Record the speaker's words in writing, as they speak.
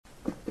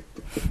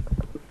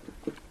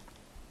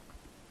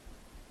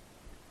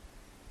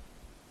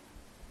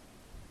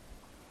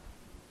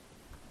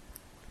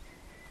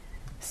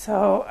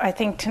So I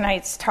think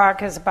tonight's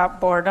talk is about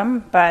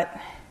boredom, but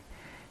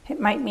it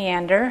might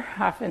meander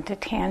off into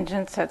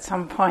tangents at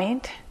some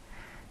point,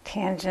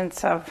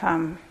 tangents of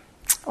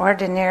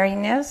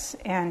ordinariness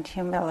and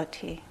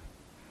humility.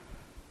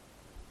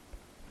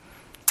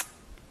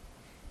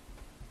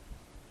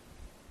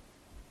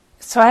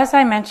 So as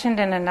I mentioned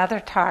in another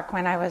talk,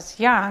 when I was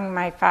young,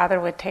 my father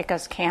would take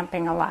us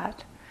camping a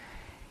lot.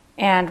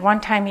 And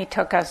one time he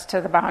took us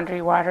to the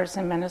Boundary Waters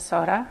in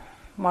Minnesota,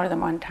 more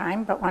than one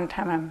time, but one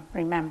time I'm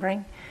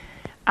remembering.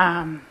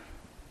 As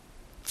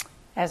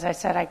I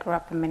said, I grew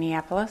up in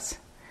Minneapolis.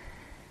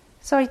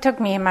 So he took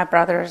me and my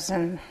brothers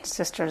and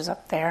sisters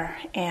up there.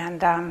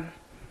 And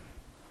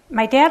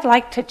my dad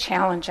liked to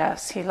challenge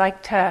us. He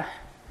liked to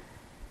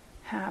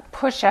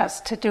push us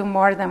to do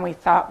more than we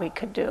thought we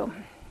could do.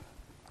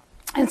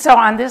 And so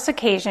on this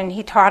occasion,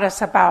 he taught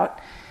us about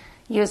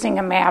using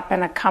a map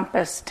and a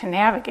compass to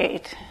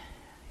navigate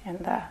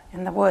in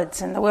the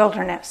woods, in the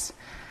wilderness.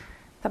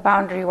 The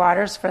Boundary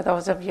Waters, for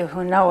those of you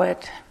who know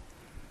it,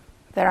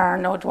 there are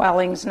no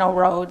dwellings, no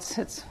roads.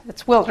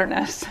 It's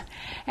wilderness.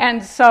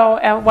 And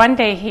so one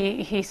day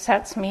he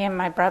sets me and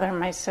my brother and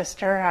my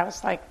sister. I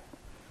was like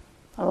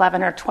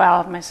 11 or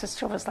 12. My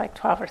sister was like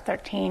 12 or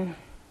 13.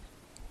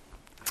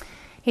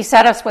 He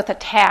set us with a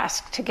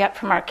task to get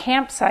from our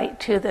campsite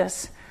to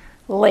this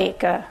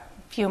lake a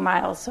few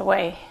miles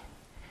away.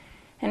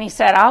 And he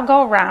said, I'll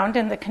go around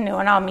in the canoe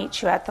and I'll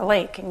meet you at the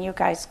lake, and you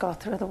guys go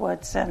through the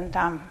woods and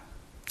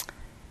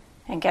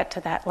get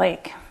to that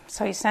lake.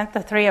 So he sent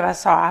the three of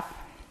us off.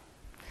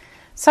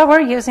 So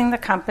we're using the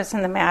compass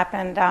and the map,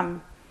 and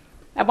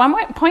at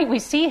one point we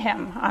see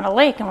him on a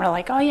lake, and we're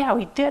like, oh yeah,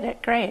 we did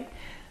it, great.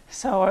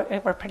 So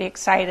we're pretty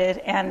excited,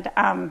 and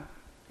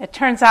it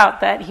turns out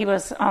that he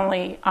was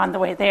only on the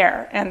way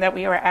there, and that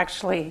we were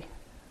actually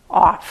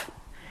off.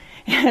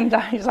 And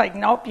he's like,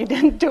 nope, you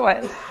didn't do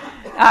it.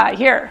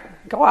 Here,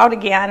 go out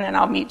again, and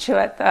I'll meet you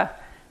at the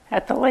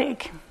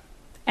lake.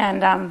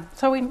 And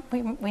so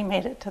we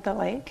made it to the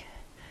lake.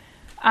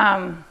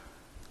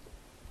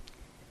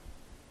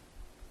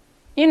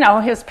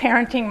 His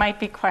parenting might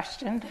be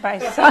questioned by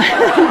some.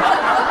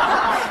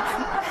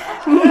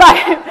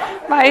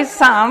 by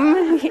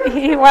some.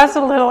 He was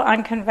a little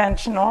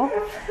unconventional.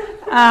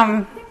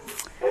 But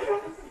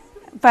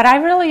I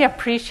really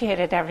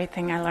appreciated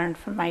everything I learned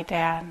from my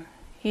dad.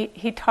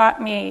 He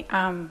taught me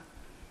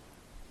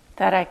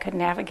that I could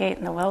navigate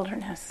in the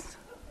wilderness.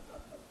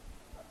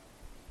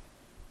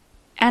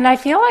 And I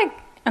feel like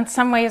in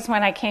some ways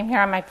when I came here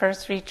on my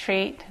first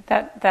retreat,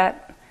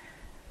 that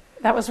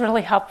was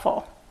really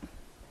helpful.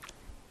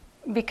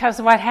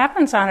 Because what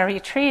happens on a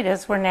retreat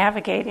is we're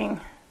navigating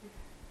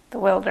the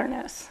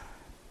wilderness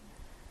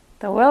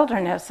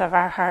of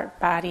our heart,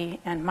 body,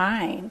 and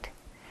mind.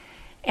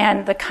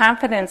 And the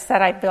confidence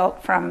that I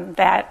built from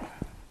that,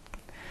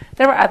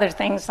 there were other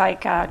things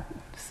like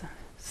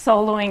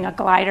soloing a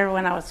glider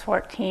when I was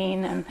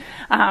 14, and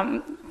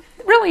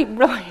really,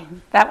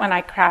 that one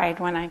I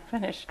cried when I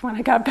finished, when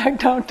I got back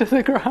down to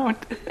the ground.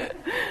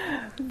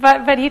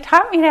 But he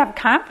taught me to have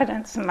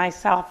confidence in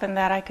myself and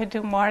that I could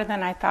do more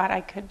than I thought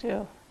I could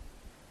do.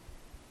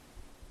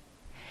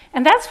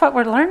 And that's what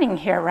we're learning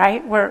here,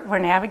 right? We're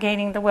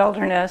navigating the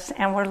wilderness,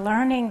 and we're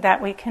learning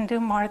that we can do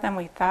more than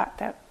we thought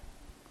that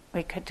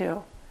we could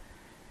do.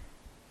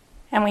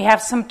 And we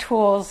have some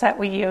tools that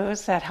we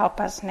use that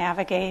help us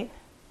navigate.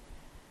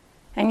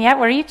 And yet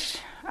we're each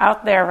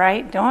out there,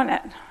 right, doing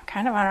it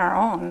kind of on our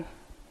own.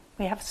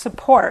 We have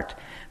support,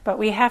 but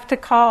we have to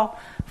call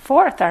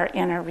forth our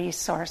inner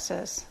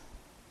resources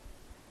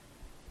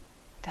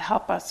to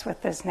help us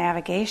with this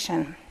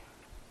navigation.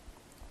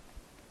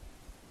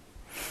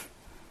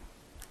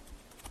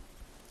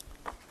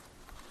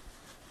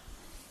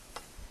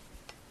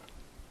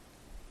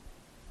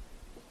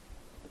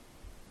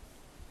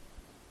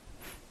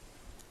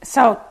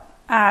 So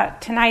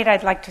tonight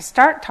I'd like to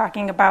start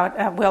talking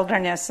about a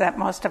wilderness that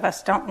most of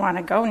us don't want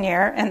to go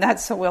near, and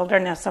that's the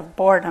wilderness of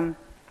boredom.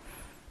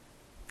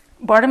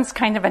 Boredom's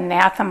kind of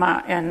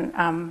anathema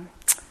in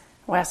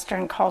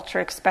Western culture,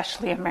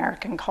 especially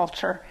American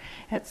culture.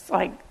 It's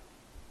like,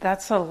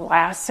 that's the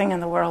last thing in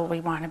the world we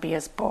want to be,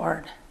 is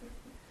bored.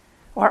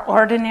 Or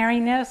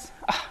ordinariness,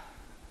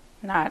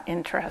 not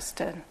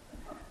interested.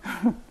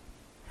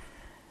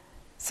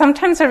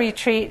 Sometimes a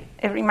retreat,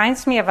 it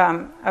reminds me of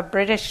a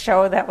British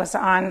show that was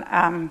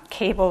on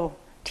cable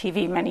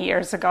TV many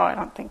years ago. I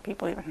don't think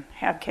people even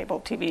have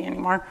cable TV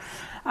anymore.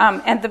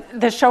 And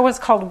the show was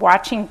called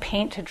Watching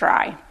Paint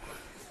Dry.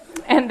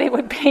 And they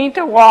would paint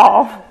a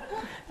wall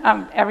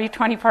every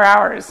 24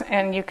 hours,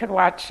 and you could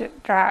watch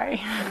it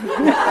dry.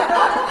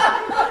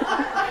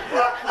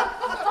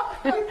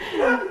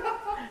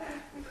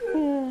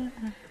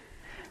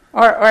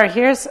 Or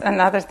here's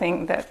another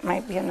thing that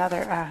might be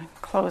another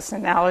close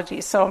analogy.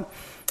 So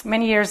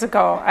many years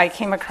ago, I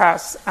came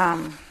across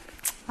on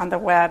the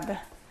web,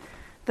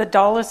 The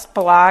Dullest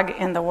Blog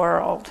in the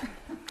World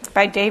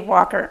by Dave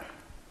Walker.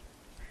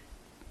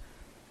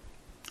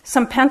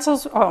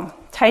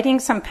 Tidying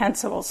some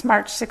pencils,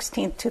 March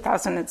 16th,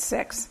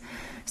 2006.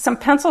 Some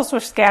pencils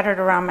were scattered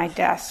around my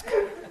desk.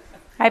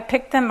 I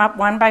picked them up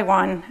one by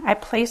one. I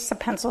placed the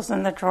pencils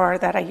in the drawer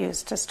that I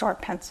used to store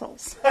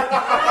pencils.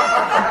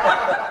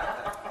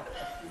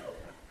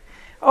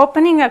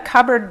 Opening a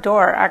cupboard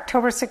door,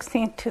 October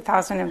 16,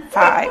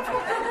 2005.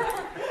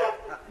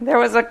 There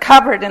was a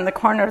cupboard in the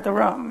corner of the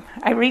room.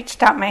 I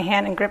reached out my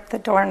hand and gripped the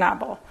door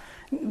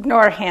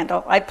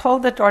handle. I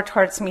pulled the door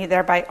towards me,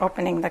 thereby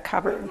opening the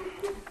cupboard.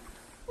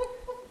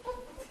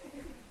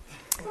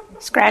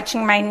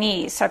 Scratching my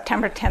knee,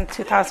 September 10,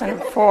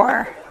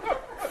 2004.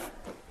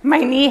 My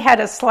knee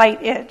had a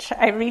slight itch.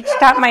 I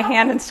reached out my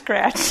hand and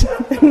scratched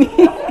the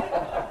knee.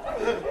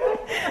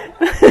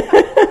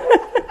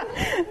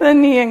 The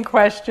knee in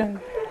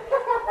question.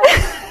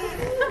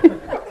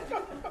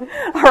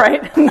 All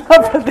right,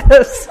 enough of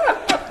this.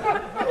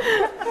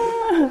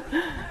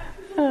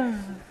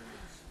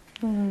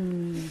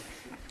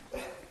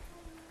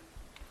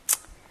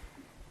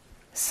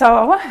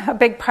 So, a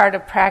big part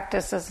of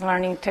practice is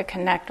learning to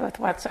connect with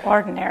what's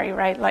ordinary,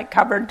 right? Like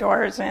cupboard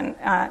doors and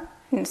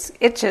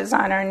itches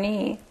on our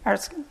knee.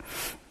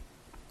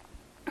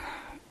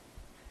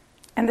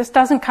 And this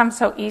doesn't come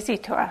so easy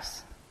to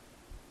us.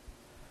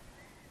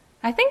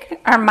 I think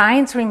our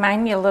minds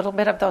remind me a little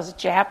bit of those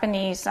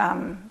Japanese,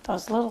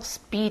 those little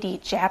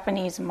speedy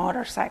Japanese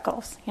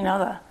motorcycles. You know,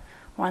 the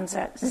ones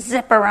that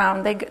zip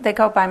around. They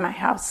go by my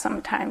house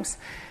sometimes,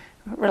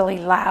 really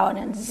loud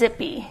and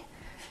zippy.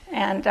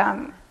 And,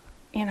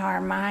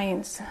 our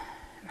minds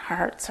and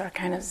hearts are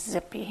kind of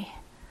zippy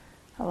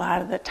a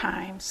lot of the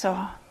time.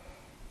 So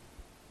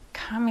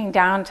coming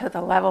down to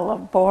the level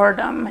of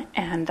boredom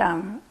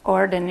and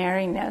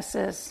ordinariness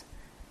is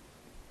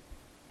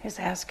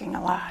asking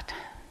a lot.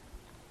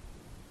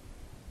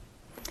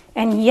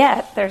 And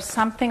yet, there's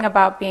something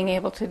about being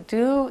able to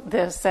do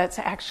this that's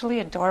actually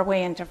a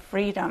doorway into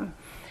freedom.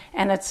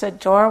 And it's a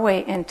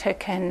doorway into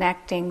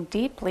connecting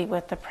deeply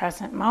with the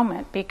present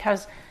moment,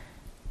 because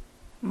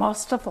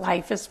most of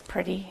life is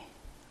pretty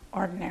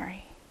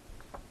ordinary.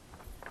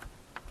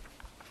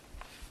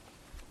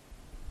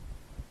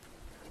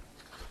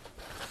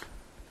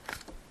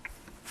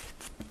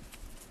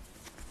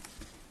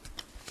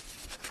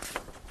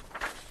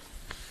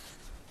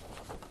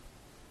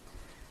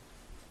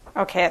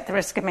 Okay, at the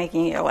risk of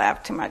making you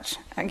laugh too much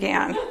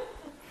again.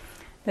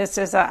 This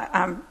is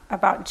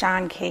about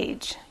John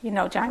Cage. You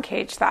know John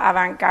Cage, the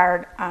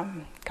avant-garde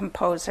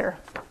composer.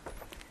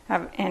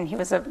 And he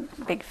was a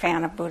big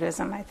fan of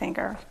Buddhism, I think,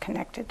 or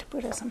connected to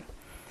Buddhism.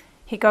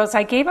 He goes,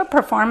 I gave a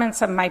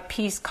performance of my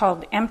piece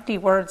called Empty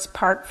Words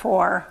Part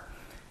 4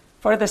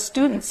 for the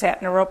students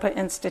at Naropa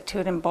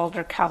Institute in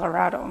Boulder,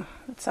 Colorado.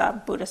 It's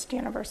a Buddhist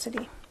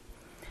university.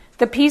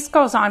 The piece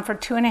goes on for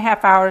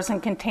 2.5 hours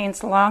and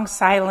contains long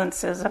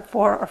silences of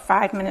 4 or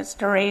 5 minutes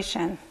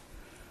duration.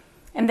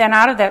 And then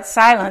out of that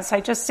silence,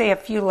 I just say a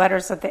few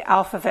letters of the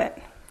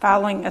alphabet,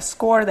 following a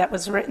score that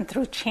was written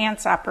through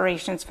chance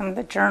operations from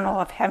the journal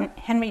of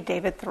Henry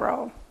David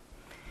Thoreau.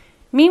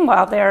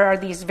 Meanwhile, there are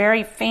these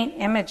very faint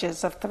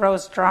images of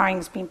Thoreau's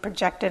drawings being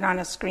projected on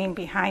a screen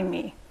behind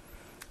me.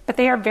 But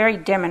they are very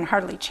dim and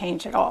hardly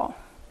change at all,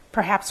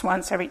 perhaps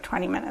once every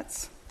 20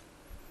 minutes.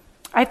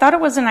 I thought it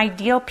was an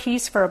ideal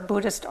piece for a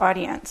Buddhist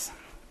audience.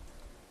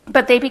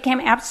 But they became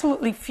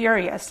absolutely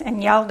furious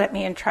and yelled at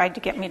me and tried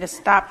to get me to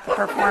stop the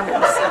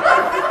performance.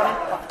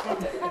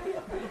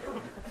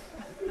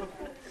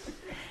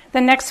 The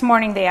next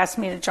morning, they asked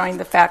me to join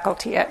the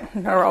faculty at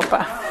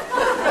Naropa.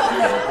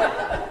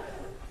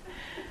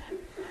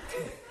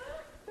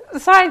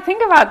 So I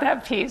think about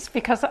that piece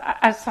because I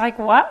was like,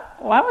 what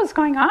was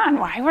going on?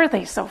 Why were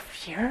they so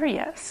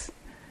furious?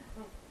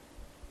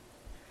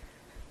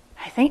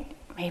 I think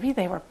maybe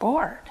they were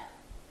bored.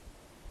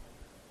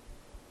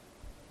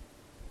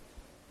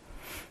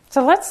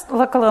 So let's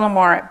look a little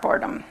more at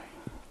boredom.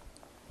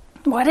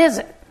 What is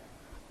it?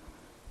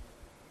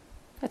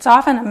 It's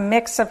often a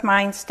mix of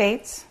mind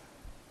states.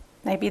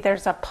 Maybe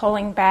there's a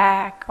pulling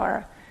back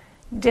or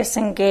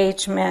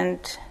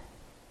disengagement,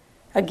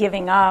 a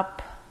giving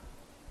up,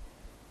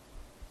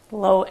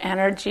 low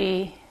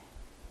energy,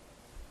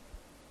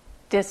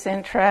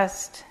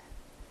 disinterest,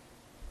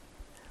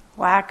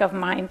 lack of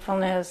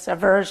mindfulness,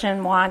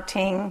 aversion,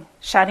 wanting,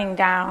 shutting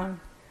down.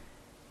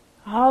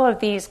 All of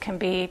these can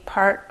be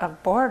part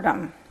of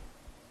boredom.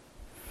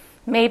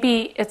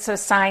 Maybe it's a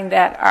sign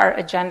that our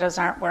agendas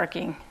aren't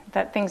working,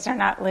 that things are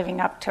not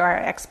living up to our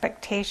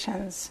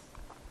expectations.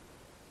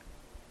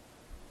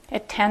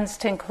 It tends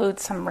to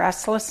include some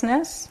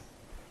restlessness,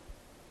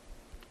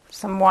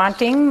 some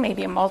wanting,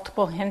 maybe a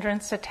multiple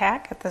hindrance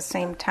attack at the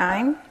same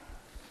time.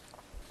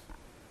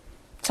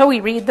 So we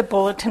read the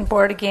bulletin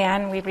board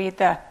again, we read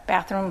the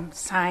bathroom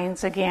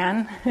signs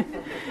again.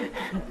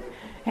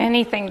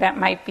 Anything that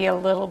might be a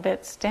little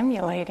bit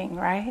stimulating,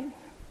 right?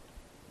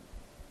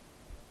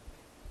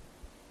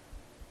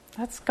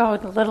 Let's go a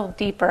little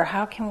deeper.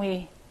 How can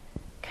we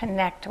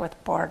connect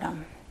with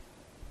boredom?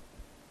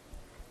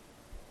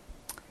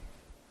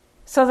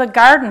 So the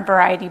garden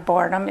variety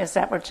boredom is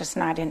that we're just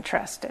not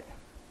interested.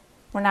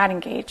 We're not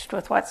engaged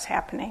with what's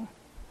happening.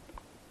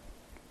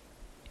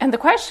 And the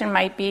question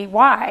might be,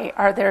 why?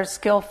 Are there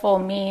skillful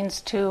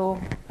means to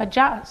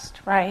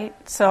adjust, right?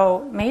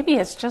 So maybe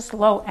it's just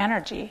low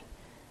energy.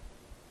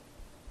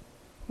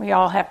 We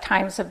all have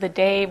times of the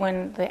day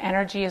when the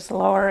energy is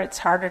lower, it's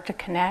harder to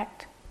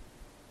connect.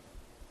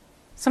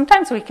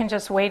 Sometimes we can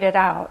just wait it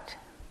out.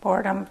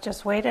 Boredom,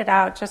 just wait it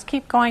out. Just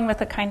keep going with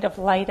a kind of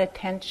light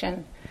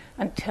attention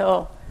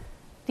until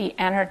the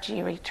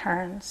energy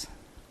returns.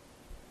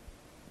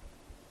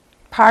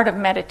 Part of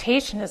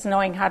meditation is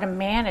knowing how to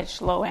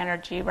manage low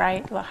energy,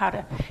 right? How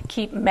to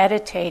keep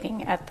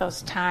meditating at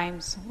those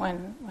times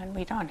when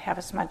we don't have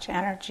as much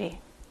energy.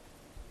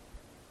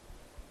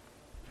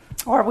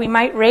 Or we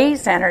might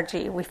raise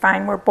energy. We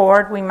find we're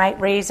bored, we might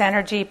raise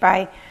energy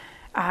by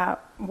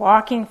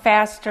walking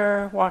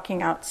faster,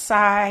 walking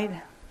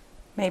outside,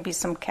 maybe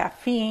some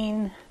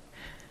caffeine,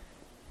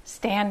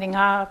 standing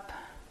up,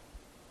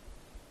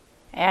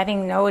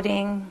 adding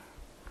noting,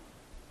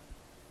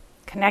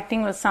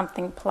 connecting with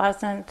something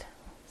pleasant,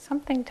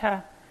 something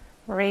to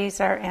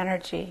raise our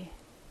energy.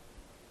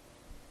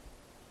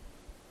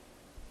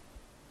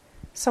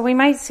 So we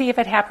might see if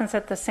it happens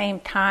at the same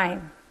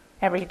time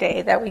every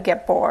day that we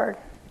get bored.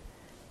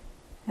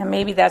 And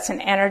maybe that's an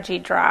energy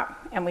drop,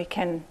 and we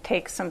can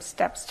take some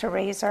steps to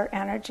raise our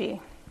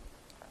energy.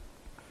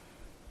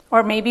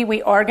 Or maybe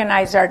we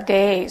organize our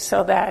day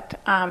so that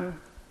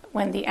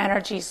when the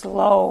energy's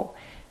low,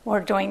 we're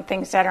doing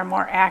things that are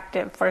more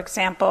active. For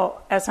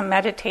example, as a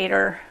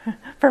meditator,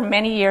 for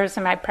many years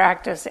in my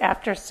practice,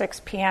 after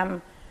 6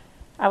 p.m.,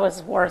 I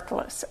was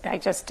worthless. I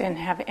just didn't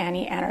have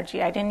any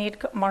energy. I didn't need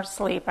more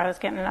sleep. I was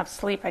getting enough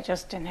sleep. I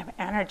just didn't have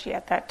energy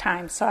at that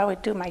time. So I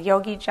would do my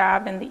yogi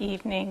job in the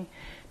evening,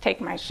 take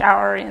my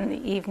shower in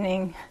the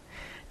evening,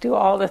 do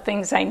all the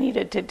things I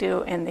needed to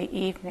do in the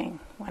evening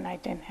when I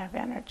didn't have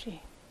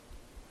energy.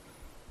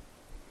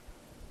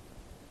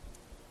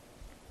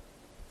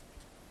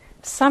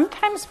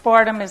 Sometimes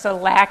boredom is a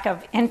lack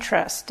of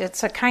interest.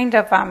 It's a kind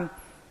of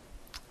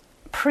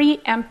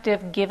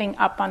preemptive giving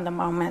up on the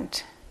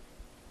moment.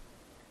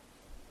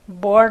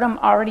 Boredom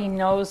already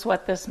knows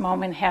what this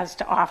moment has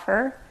to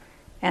offer,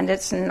 and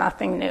it's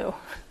nothing new.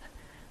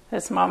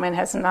 This moment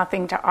has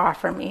nothing to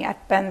offer me.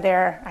 I've been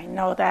there. I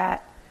know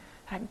that.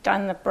 I've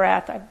done the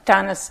breath. I've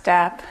done a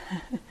step.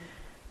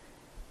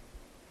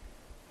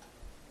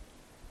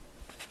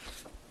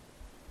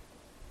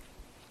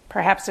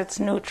 Perhaps it's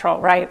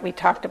neutral, right? We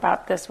talked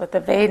about this with the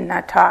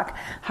Vedana talk,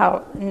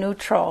 how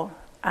neutral,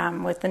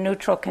 with the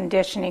neutral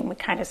conditioning, we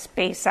kind of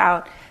space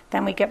out,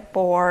 then we get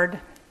bored.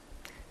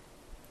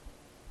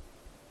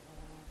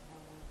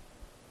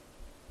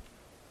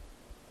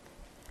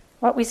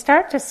 What we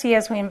start to see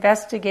as we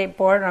investigate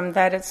boredom,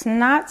 that it's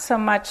not so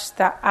much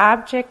the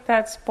object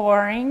that's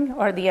boring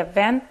or the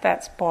event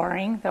that's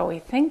boring, though we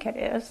think it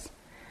is,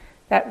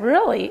 that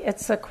really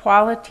it's the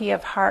quality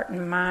of heart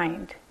and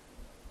mind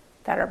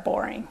that are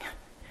boring.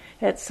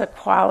 It's the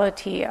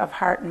quality of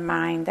heart and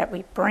mind that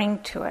we bring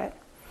to it.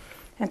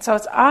 And so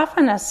it's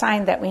often a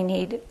sign that we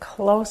need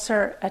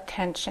closer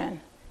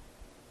attention.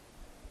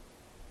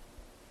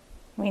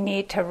 We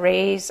need to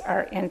raise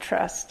our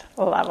interest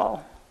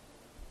level.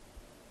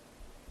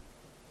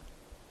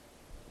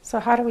 So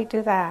how do we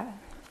do that?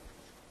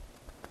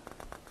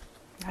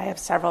 I have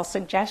several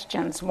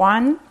suggestions.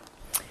 One,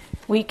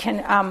 we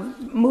can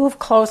move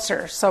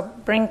closer. So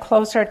bring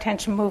closer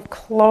attention, move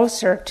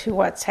closer to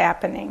what's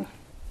happening.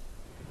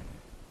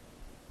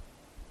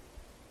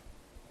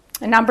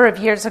 A number of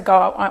years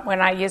ago,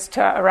 when I used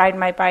to ride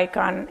my bike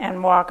on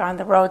and walk on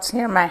the roads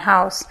near my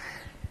house,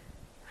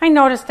 I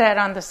noticed that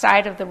on the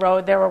side of the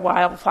road there were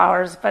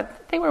wildflowers,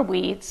 but they were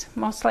weeds.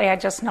 Mostly I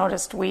just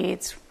noticed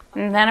weeds.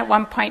 And then at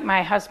one point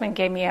my husband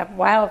gave me a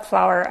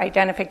wildflower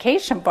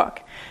identification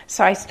book.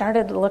 So I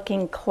started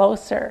looking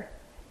closer.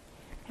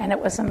 And it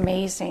was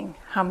amazing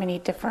how many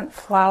different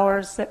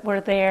flowers that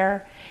were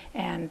there,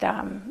 and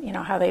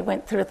how they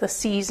went through the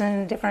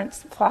season, different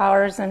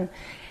flowers. And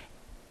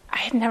I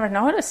had never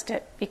noticed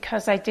it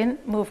because I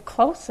didn't move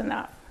close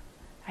enough.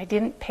 I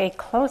didn't pay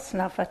close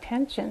enough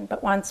attention.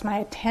 But once my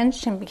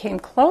attention became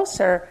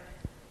closer,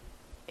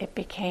 it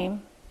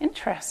became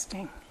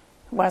interesting.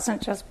 It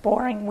wasn't just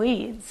boring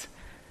weeds.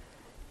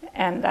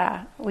 And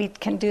we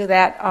can do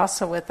that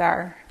also with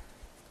our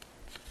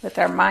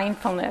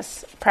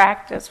mindfulness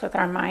practice, with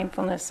our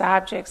mindfulness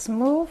objects.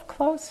 Move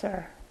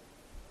closer.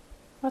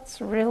 What's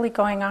really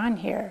going on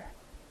here?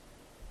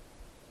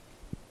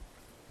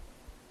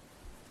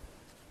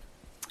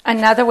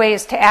 Another way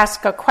is to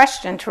ask a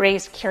question to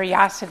raise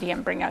curiosity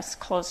and bring us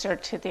closer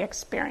to the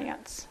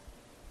experience.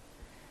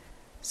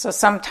 So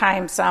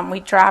sometimes we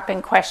drop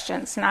in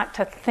questions, not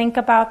to think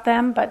about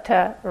them, but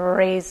to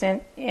raise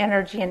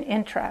energy and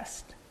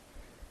interest.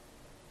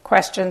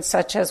 Questions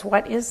such as,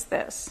 what is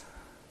this?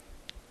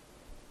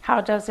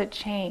 How does it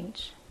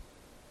change?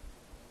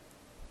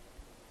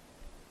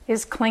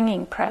 Is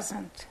clinging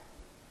present?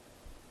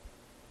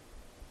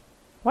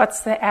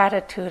 What's the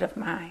attitude of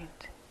mind?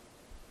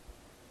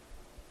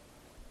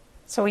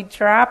 So we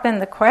drop in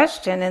the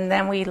question and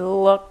then we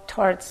look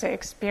towards the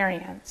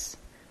experience.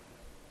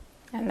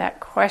 And that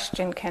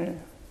question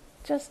can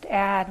just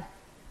add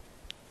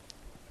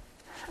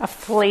a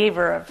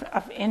flavor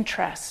of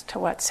interest to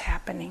what's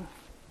happening.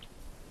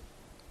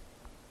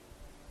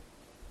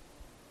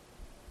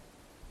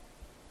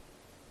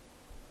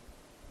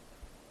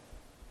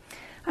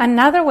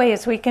 Another way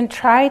is we can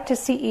try to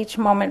see each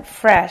moment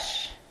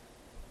fresh.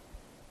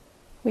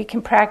 We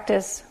can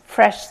practice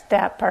fresh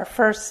step,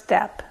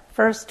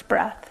 first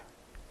breath,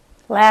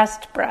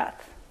 last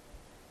breath.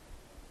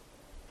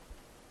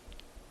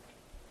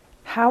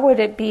 How would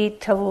it be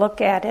to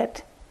look at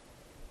it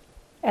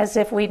as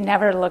if we'd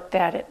never looked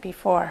at it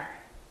before?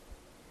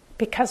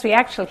 Because we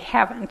actually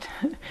haven't.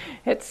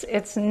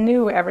 It's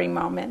new every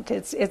moment.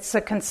 It's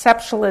a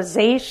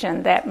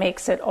conceptualization that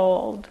makes it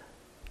old.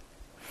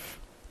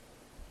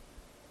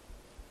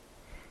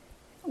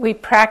 We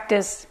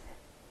practice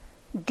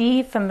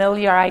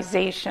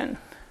defamiliarization.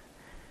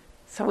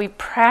 So we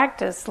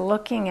practice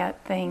looking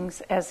at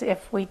things as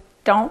if we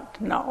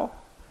don't know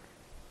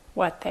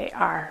what they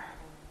are.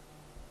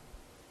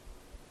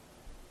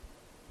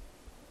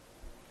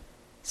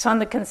 So in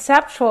the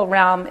conceptual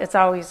realm, it's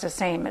always the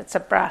same. It's a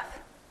breath,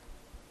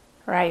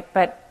 right?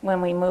 But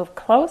when we move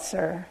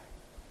closer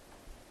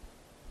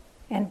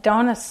and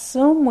don't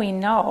assume we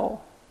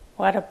know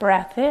what a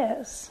breath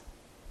is,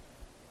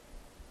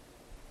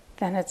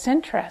 then it's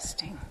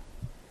interesting.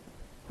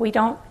 We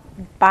don't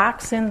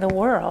box in the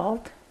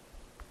world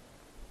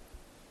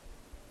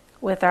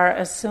with our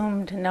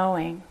assumed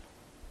knowing.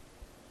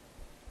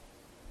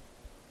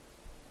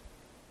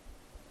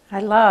 I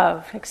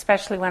love,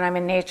 especially when I'm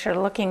in nature,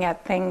 looking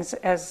at things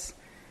as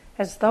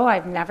though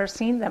I've never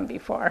seen them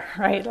before,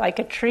 right? Like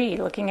a tree,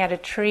 looking at a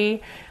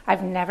tree,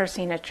 I've never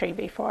seen a tree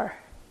before.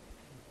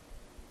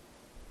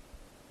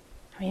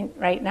 I mean,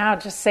 right now,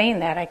 just saying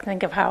that, I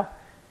think of how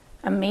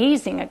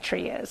amazing a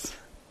tree is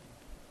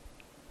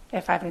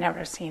if I've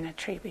never seen a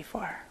tree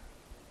before.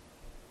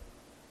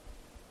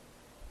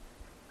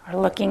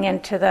 Or looking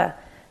into the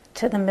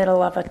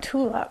middle of a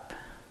tulip.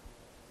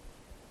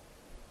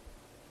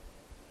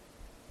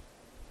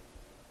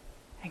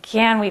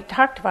 Again, we've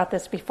talked about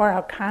this before,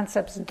 how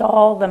concepts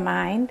dull the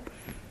mind.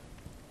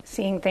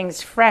 Seeing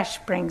things fresh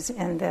brings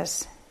in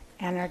this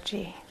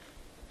energy.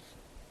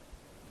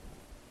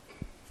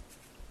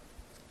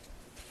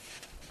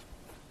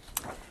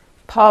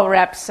 Paul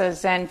Reps, a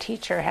Zen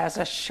teacher, has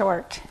a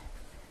short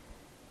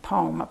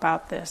poem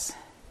about this.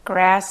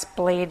 Grass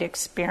blade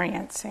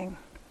experiencing.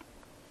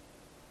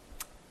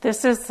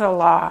 This is the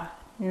law.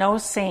 No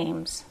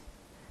sames.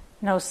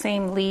 No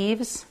same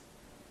leaves,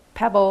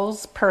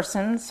 pebbles,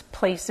 persons,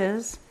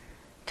 places,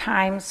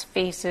 times,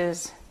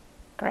 faces,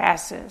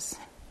 grasses.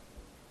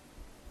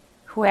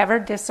 Whoever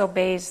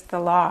disobeys the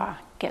law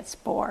gets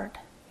bored.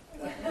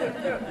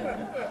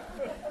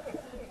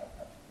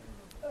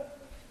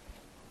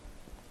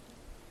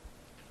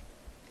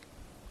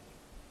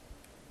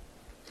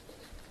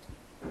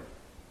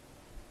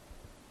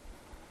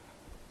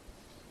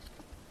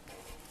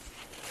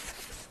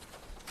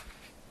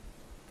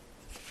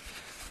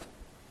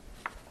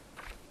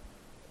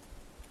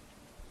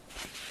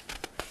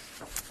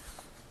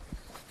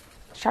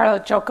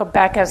 Charlotte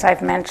Joko-Beck, as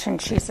I've mentioned,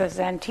 she's a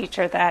Zen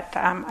teacher that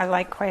I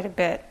like quite a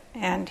bit.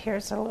 And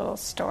here's a little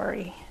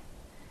story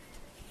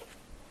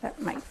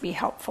that might be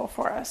helpful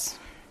for us.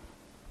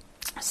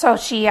 So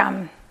she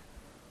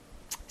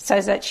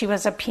says that she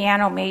was a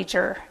piano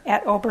major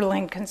at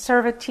Oberlin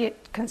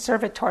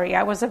Conservatory.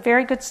 I was a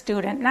very good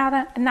student,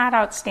 not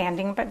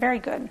outstanding, but very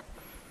good.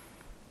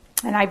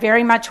 And I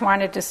very much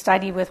wanted to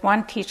study with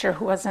one teacher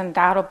who was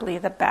undoubtedly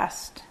the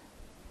best.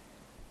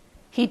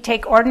 He'd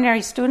take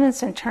ordinary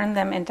students and turn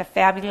them into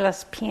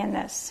fabulous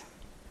pianists.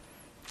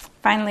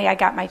 Finally, I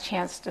got my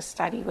chance to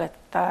study with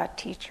the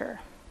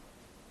teacher.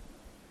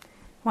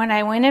 When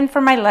I went in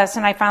for my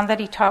lesson, I found that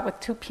he taught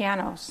with 2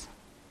 pianos.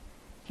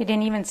 He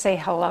didn't even say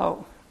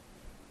hello.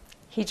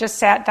 He just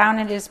sat down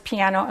at his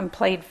piano and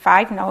played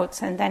 5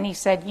 notes, and then he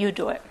said, "You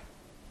do it."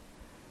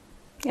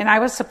 And I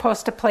was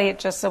supposed to play it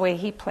just the way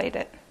he played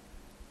it.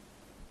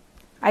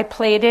 I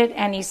played it,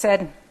 and he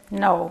said,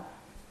 "No."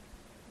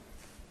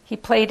 He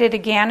played it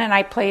again, and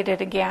I played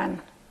it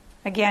again.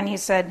 Again, he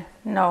said,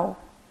 "No."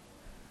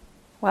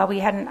 Well, we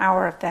had an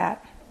hour of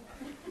that.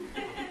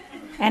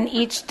 And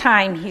each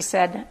time he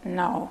said,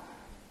 "No."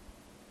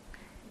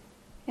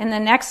 In the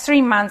next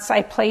 3 months,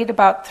 I played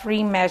about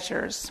 3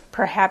 measures,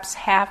 perhaps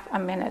half a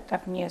minute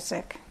of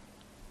music.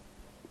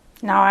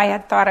 Now, I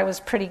had thought I was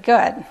pretty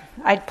good.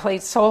 I'd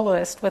played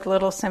soloist with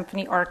little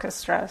symphony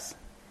orchestras.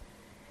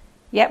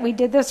 Yet we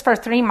did this for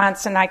 3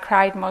 months, and I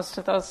cried most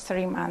of those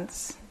 3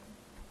 months.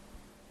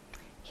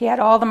 He had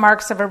all the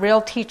marks of a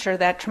real teacher,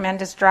 that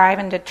tremendous drive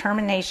and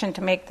determination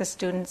to make the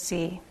students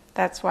see.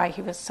 That's why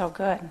he was so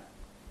good.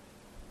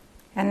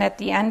 And at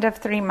the end of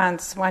 3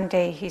 months, one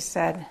day he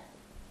said,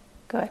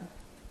 "Good."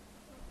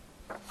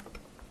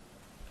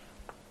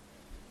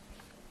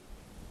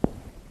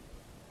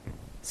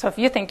 So if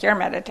you think your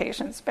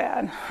meditation's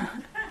bad,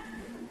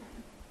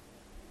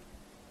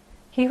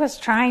 he was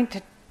trying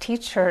to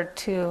teach her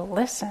to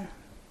listen.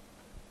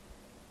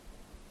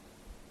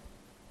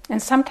 And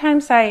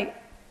sometimes I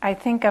I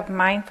think of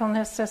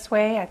mindfulness this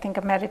way, I think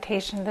of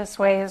meditation this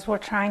way, is we're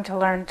trying to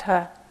learn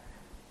to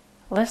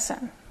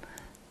listen.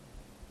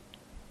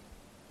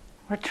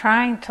 We're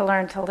trying to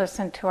learn to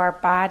listen to our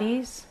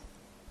bodies,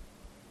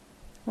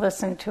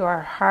 listen to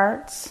our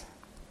hearts,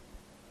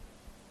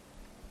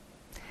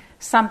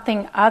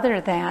 something other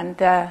than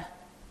the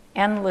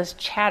endless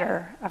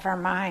chatter of our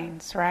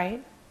minds,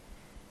 right?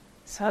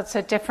 So it's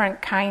a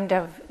different kind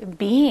of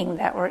being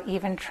that we're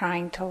even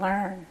trying to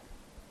learn.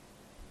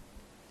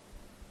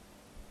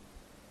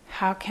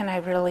 How can I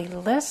really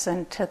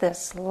listen to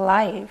this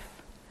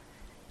life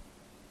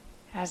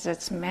as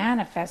it's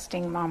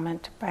manifesting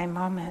moment by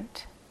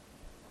moment?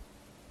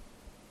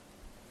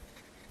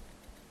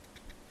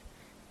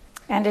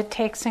 And it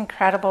takes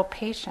incredible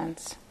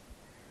patience.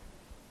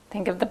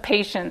 Think of the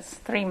patience,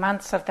 3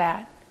 months of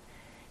that.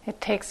 It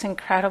takes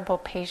incredible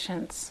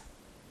patience.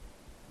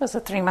 It was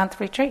a 3-month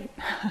retreat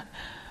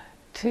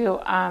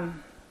to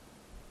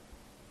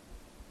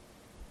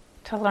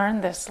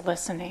learn this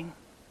listening.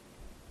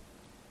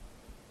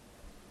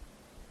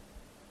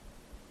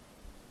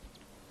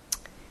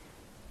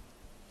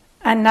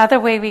 Another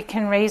way we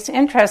can raise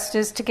interest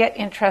is to get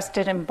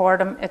interested in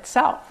boredom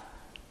itself.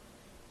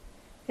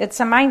 It's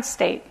a mind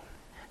state.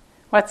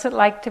 What's it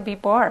like to be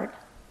bored?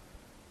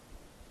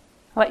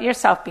 Let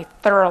yourself be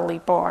thoroughly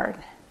bored.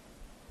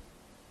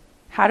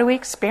 How do we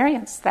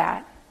experience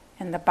that?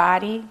 In the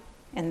body,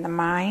 in the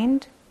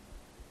mind?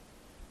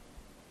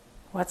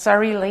 What's our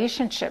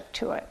relationship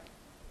to it?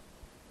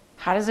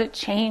 How does it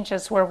change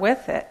as we're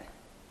with it?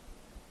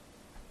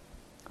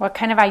 What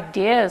kind of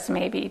ideas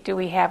maybe do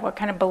we have? What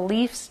kind of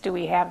beliefs do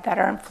we have that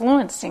are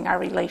influencing our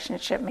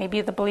relationship? Maybe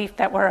the belief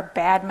that we're a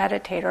bad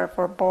meditator if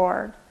we're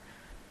bored.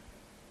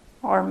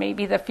 Or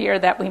maybe the fear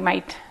that we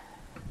might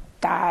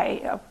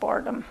die of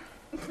boredom.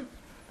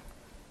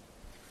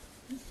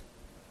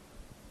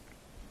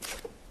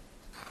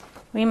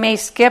 We may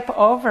skip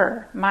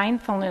over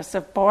mindfulness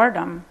of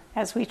boredom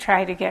as we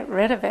try to get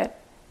rid of it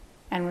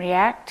and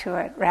react to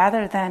it,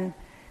 rather than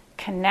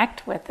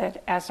connect with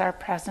it as our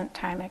present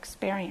time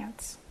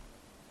experience.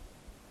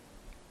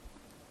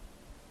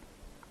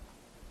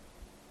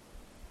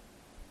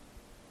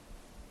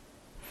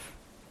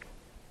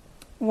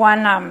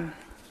 One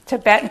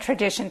Tibetan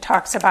tradition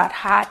talks about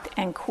hot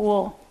and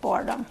cool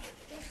boredom.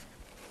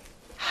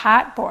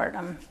 Hot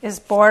boredom is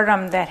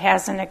boredom that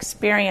has an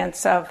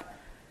experience of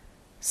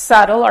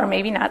subtle, or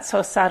maybe not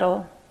so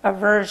subtle,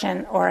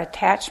 aversion or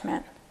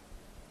attachment.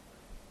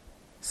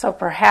 So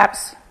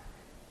perhaps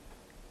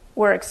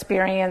we're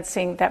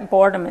experiencing that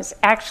boredom is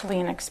actually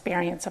an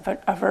experience of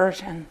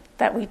aversion,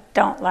 that we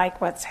don't like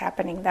what's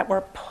happening, that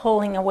we're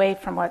pulling away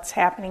from what's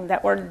happening,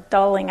 that we're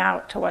dulling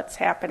out to what's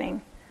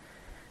happening,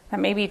 that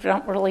maybe we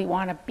don't really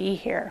want to be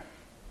here.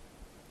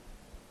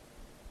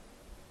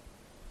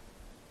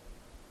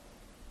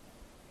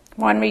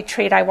 One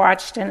retreat I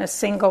watched in a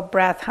single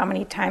breath how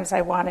many times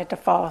I wanted to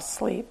fall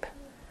asleep.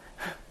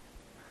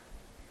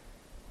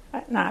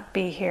 Not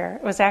be here.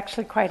 It was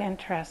actually quite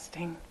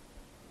interesting.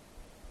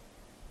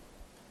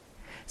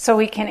 So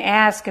we can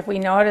ask, if we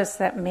notice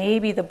that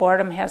maybe the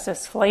boredom has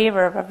this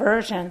flavor of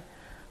aversion,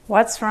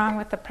 what's wrong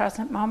with the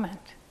present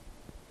moment?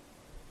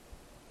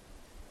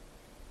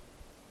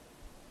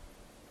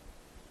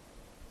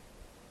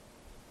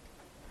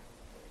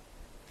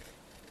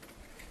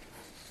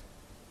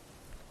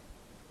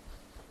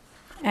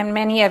 And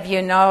many of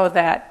you know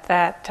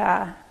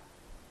that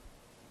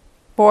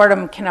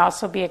boredom can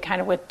also be a kind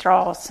of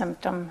withdrawal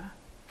symptom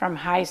from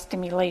high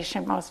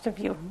stimulation. Most of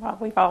you, well,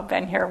 we've all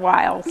been here a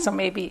while, so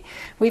maybe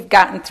we've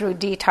gotten through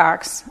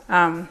detox.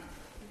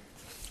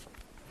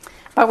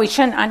 But we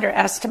shouldn't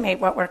underestimate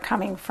what we're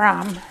coming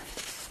from.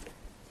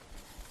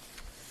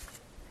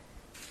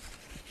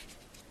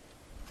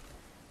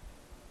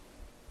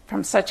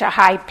 From such a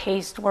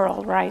high-paced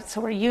world, right?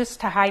 So we're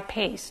used to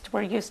high-paced.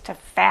 We're used to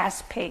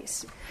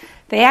fast-paced.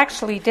 They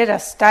actually did a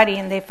study,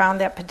 and they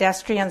found that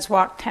pedestrians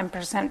walk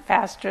 10%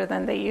 faster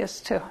than they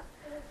used to.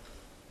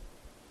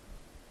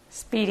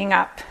 Speeding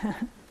up.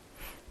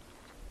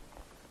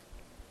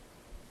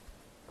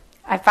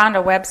 I found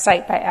a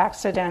website by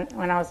accident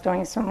when I was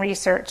doing some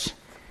research.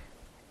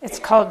 It's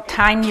called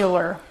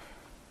Timemuller,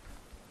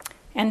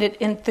 and it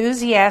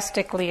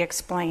enthusiastically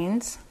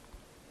explains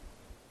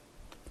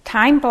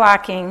time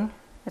blocking.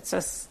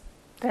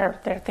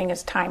 Their thing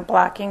is time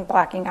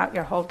blocking out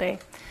your whole day.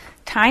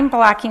 Time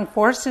blocking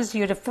forces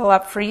you to fill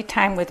up free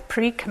time with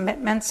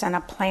pre-commitments and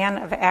a plan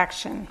of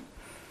action.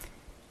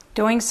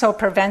 Doing so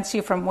prevents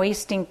you from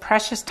wasting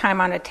precious time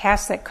on a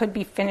task that could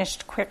be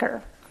finished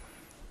quicker.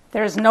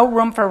 There is no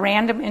room for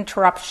random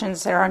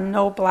interruptions. There are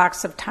no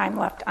blocks of time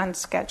left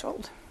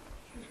unscheduled.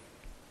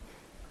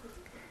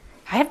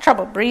 I have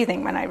trouble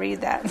breathing when I read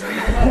that.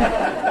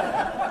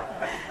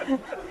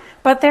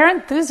 But they're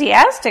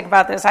enthusiastic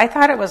about this. I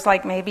thought it was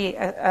like maybe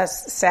a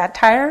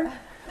satire.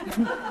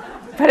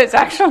 But it's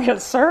actually a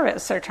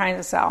service they're trying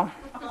to sell.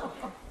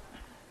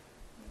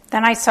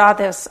 Then I saw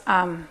this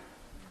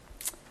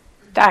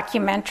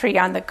documentary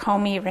on the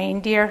Komi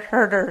reindeer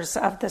herders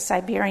of the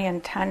Siberian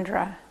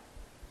tundra.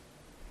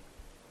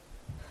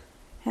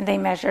 and they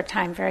measure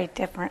time very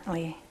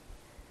differently.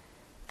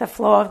 The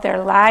flow of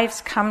their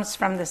lives comes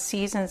from the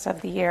seasons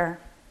of the year.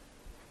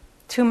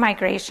 2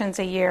 migrations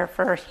a year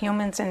for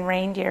humans and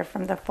reindeer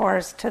from the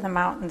forest to the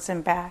mountains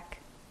and back.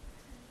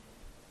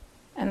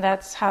 And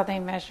that's how they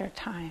measure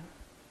time.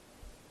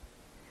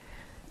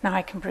 Now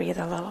I can breathe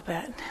a little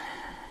bit.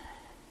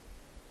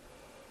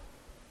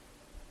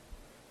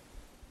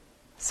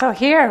 So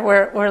here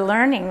we're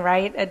learning,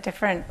 right, a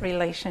different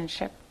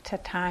relationship to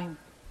time.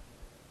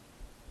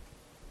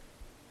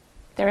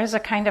 There is a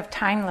kind of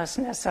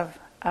timelessness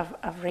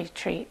of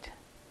retreat.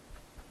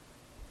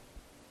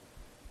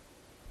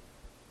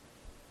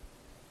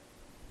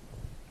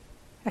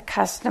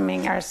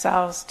 Accustoming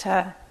ourselves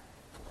to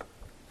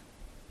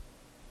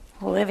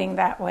living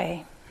that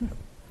way.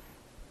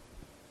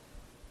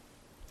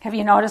 Have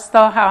you noticed,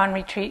 though, how on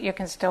retreat you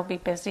can still be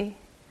busy?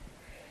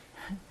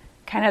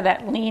 Kind of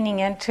that leaning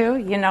into,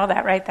 you know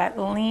that, right? That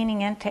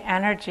leaning into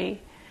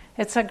energy.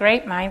 It's a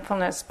great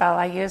mindfulness spell.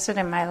 I use it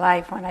in my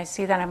life. When I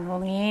see that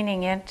I'm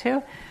leaning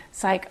into,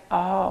 it's like,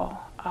 oh,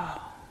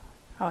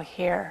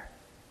 here,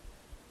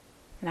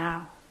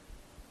 now,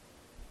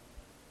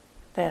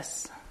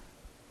 this.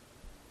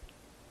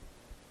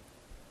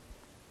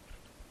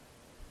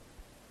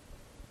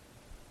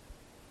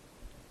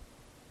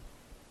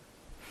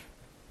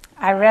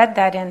 I read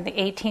that in the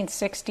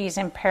 1860s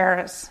in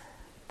Paris,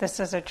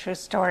 this is a true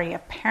story,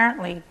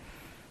 apparently,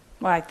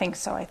 well, I think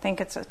so, I think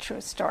it's a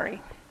true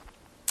story.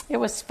 It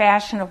was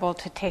fashionable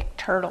to take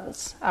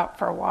turtles out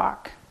for a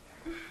walk.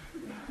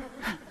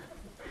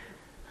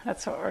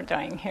 That's what we're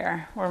doing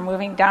here. We're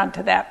moving down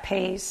to that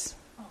pace.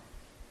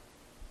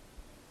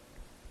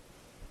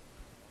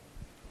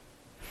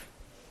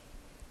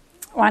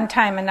 One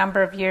time, a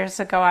number of years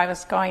ago, I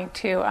was going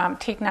to,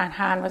 Thich Nhat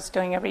Hanh was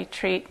doing a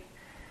retreat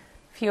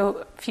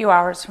few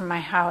hours from my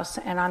house,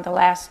 and on the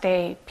last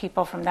day,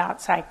 people from the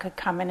outside could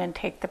come in and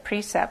take the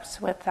precepts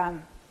with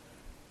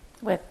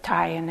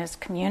Thai and his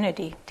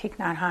community, Thich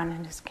Nhat Hanh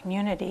and his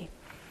community.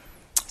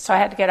 So I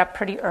had to get up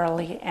pretty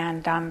early,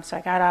 and so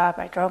I got up,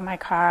 I drove my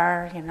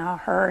car,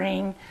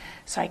 hurrying.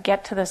 So I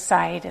get to the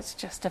site, it's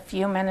just a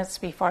few minutes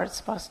before it's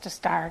supposed to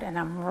start, and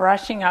I'm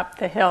rushing up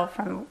the hill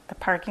from the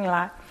parking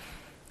lot.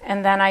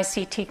 And then I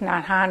see Thich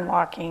Nhat Hanh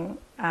walking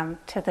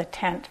to the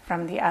tent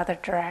from the other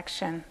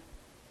direction.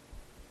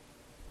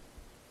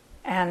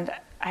 And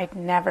I'd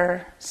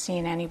never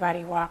seen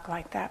anybody walk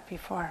like that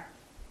before.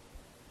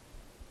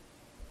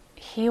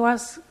 He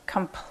was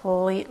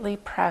completely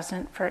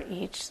present for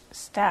each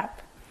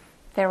step.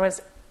 There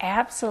was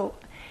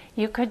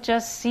you could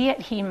just see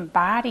it. He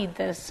embodied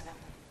this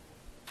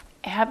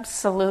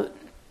absolute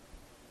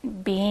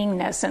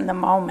beingness in the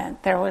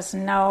moment. There was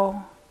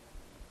nothing,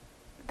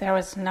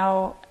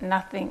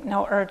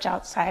 no urge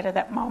outside of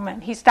that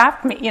moment. He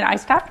stopped me, I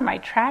stopped in my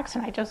tracks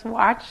and I just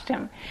watched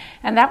him.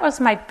 And that was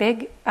my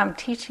big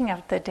teaching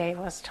of the day,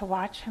 was to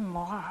watch him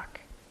walk.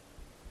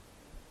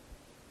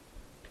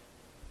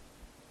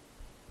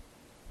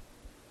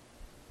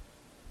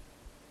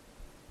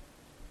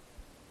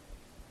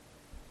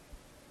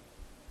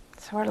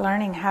 So we're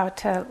learning how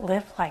to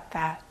live like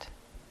that.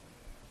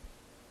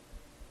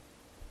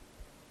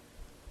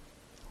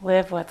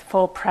 Live with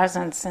full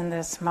presence in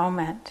this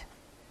moment,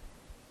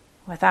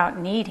 without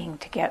needing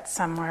to get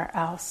somewhere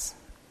else.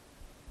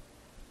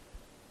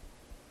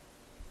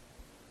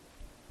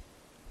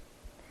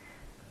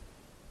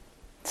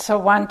 So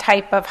one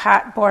type of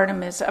hot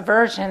boredom is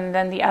aversion,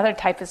 then the other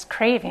type is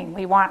craving.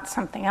 We want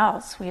something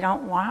else. We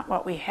don't want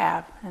what we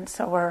have. And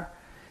so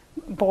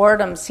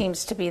boredom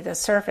seems to be the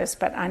surface,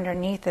 but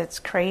underneath it's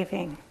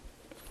craving.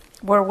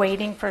 We're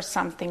waiting for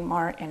something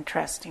more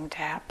interesting to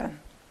happen.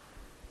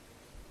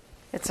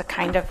 It's a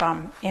kind of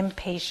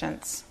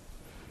impatience.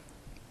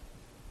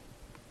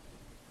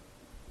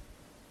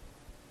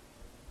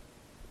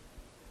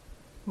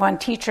 One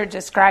teacher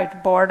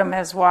described boredom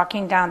as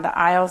walking down the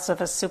aisles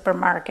of a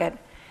supermarket,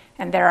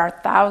 and there are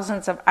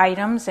thousands of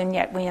items, and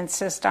yet we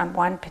insist on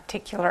one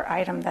particular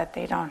item that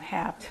they don't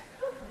have.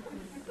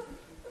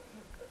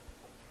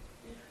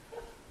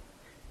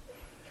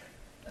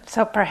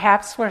 So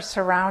perhaps we're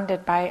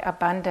surrounded by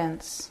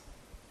abundance,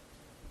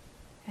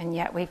 and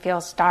yet we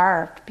feel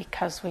starved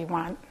because we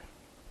want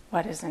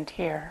what isn't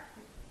here.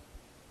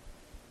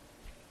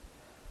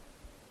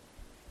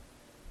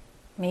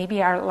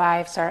 Maybe our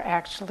lives are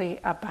actually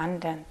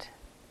abundant.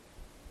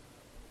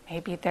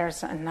 Maybe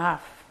there's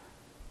enough.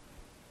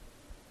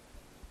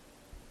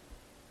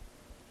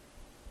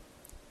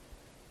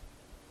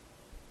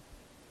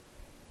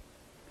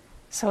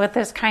 So with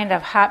this kind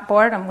of hot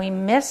boredom, we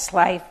miss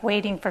life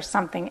waiting for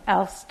something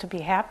else to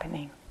be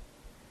happening.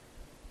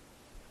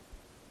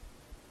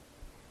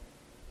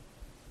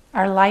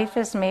 Our life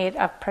is made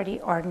of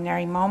pretty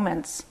ordinary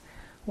moments.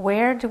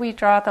 Where do we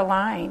draw the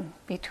line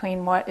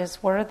between what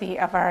is worthy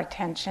of our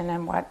attention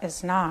and what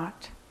is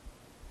not?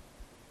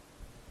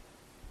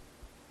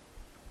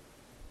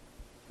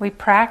 We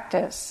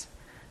practice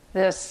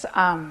this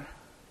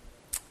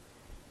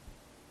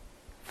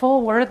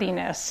full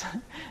worthiness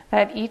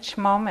that each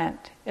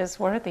moment is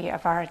worthy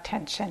of our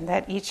attention,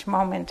 that each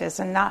moment is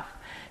enough,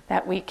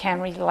 that we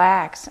can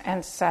relax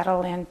and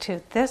settle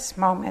into this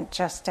moment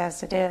just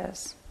as it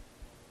is.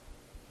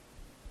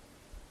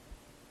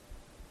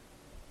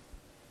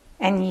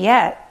 And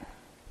yet,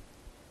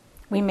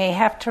 we may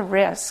have to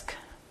risk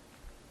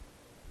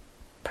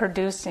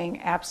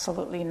producing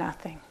absolutely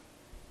nothing.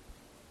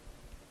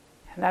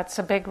 And that's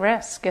a big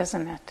risk,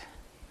 isn't it?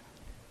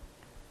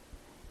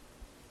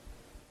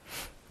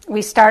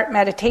 We start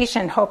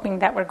meditation hoping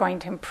that we're going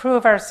to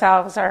improve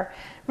ourselves, or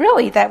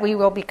really that we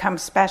will become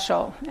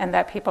special and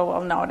that people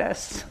will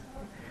notice.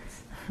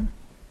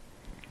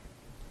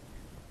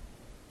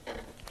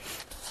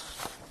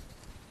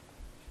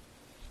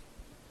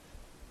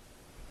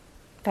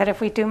 But if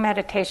we do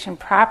meditation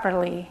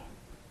properly,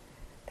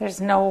 there's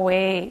no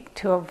way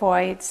to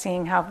avoid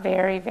seeing how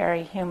very,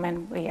 very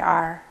human we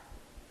are.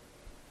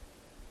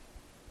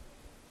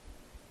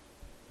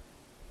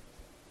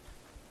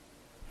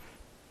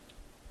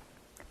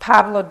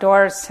 Pablo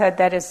Dors said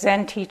that his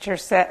Zen teacher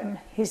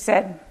his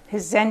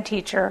Zen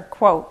teacher,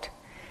 quote,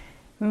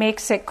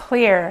 makes it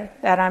clear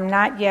that I'm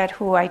not yet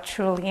who I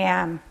truly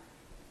am,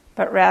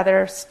 but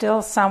rather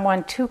still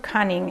someone too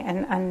cunning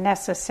and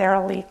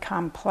unnecessarily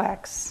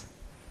complex.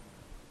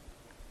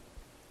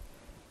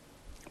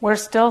 We're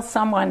still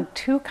someone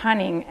too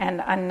cunning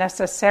and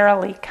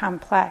unnecessarily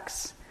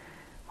complex.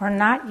 We're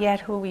not yet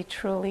who we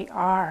truly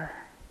are.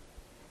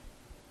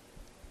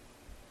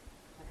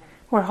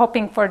 We're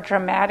hoping for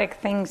dramatic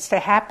things to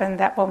happen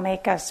that will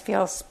make us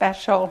feel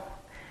special.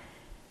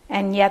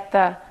 And yet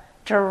the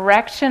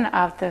direction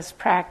of this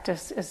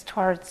practice is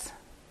towards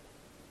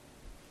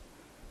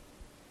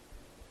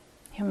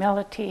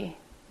humility,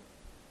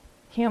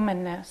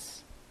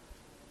 humanness,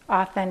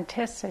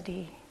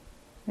 authenticity,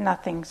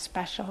 nothing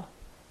special.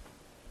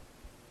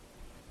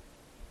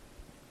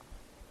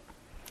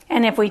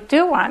 And if we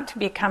do want to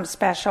become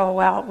special,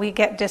 well, we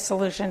get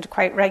disillusioned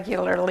quite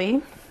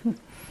regularly.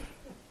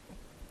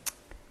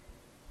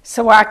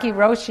 Sawaki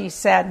Roshi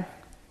said,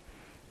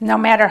 no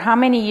matter how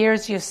many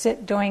years you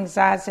sit doing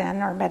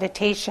zazen or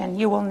meditation,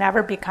 you will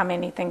never become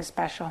anything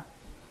special.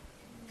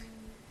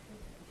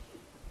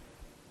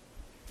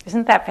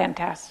 Isn't that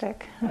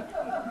fantastic?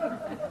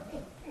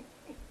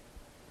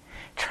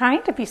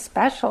 Trying to be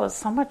special is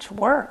so much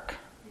work.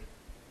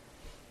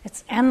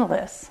 It's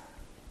endless.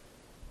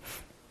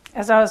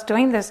 As I was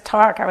doing this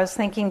talk, I was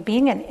thinking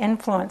being an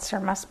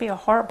influencer must be a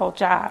horrible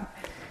job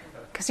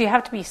because you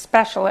have to be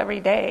special every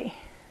day.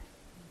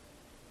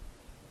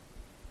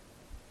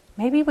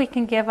 Maybe we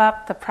can give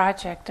up the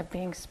project of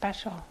being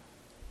special.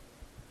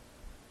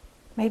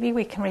 Maybe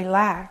we can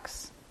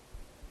relax.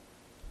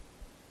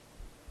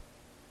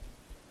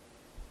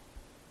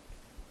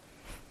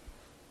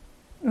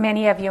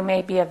 Many of you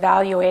may be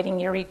evaluating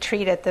your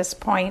retreat at this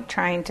point,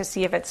 trying to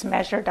see if it's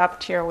measured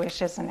up to your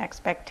wishes and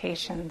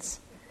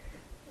expectations.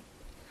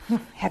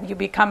 Have you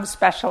become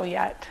special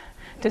yet?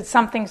 Did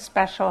something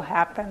special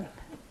happen?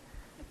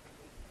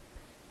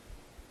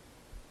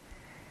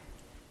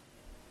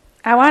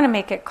 I want to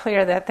make it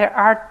clear that there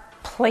are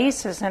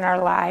places in our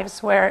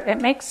lives where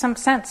it makes some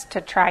sense to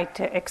try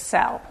to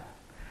excel,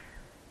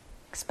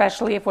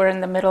 especially if we're in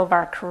the middle of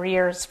our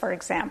careers, for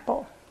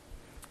example.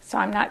 So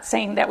I'm not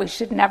saying that we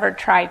should never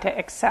try to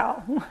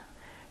excel,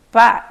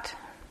 but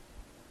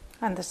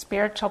on the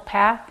spiritual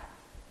path,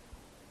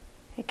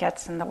 it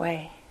gets in the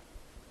way.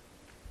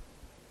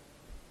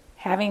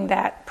 Having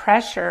that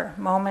pressure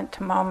moment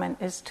to moment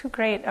is too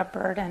great a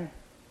burden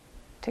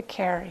to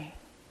carry.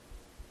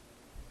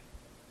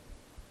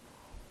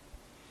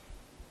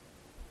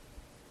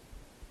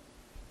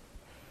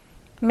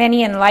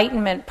 Many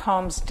Enlightenment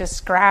poems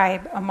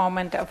describe a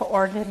moment of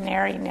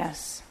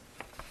ordinariness.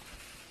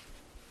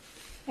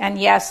 And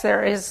yes,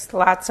 there is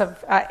lots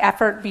of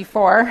effort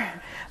before,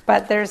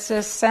 but there's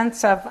this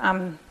sense of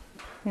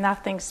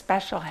nothing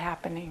special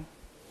happening.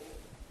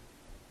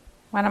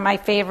 One of my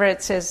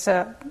favorites is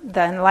the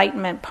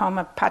Enlightenment poem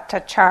of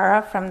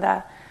Patachara from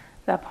the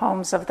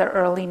poems of the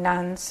early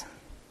nuns.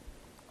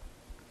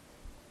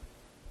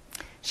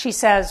 She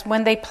says,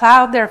 when they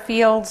plowed their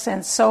fields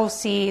and sow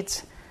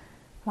seeds,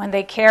 when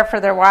they care for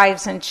their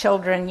wives and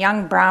children,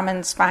 young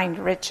Brahmins find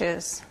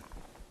riches.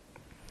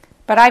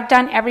 But I've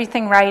done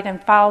everything right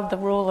and followed the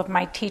rule of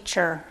my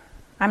teacher.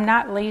 I'm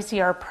not lazy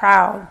or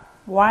proud.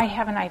 Why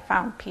haven't I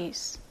found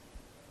peace?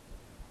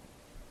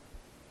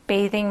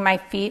 Bathing my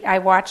feet, I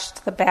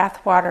watched the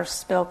bath water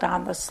spill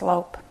down the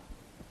slope.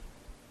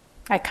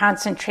 I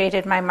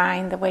concentrated my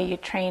mind the way you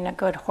train a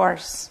good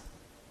horse.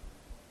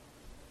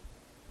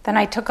 Then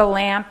I took a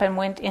lamp and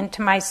went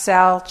into my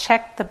cell,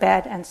 checked the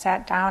bed, and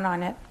sat down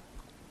on it.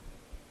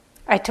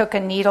 I took a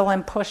needle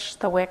and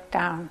pushed the wick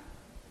down.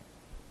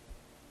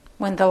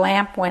 When the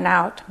lamp went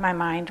out, my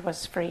mind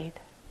was freed.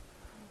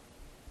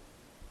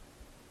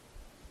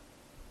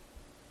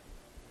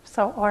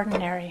 So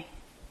ordinary.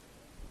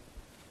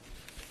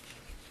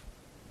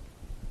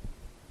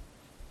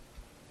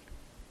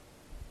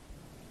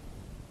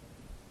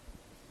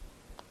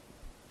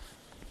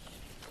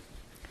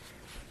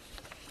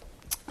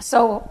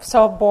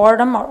 So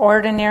boredom or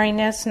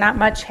ordinariness, not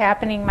much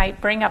happening,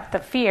 might bring up the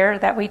fear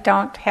that we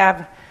don't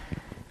have,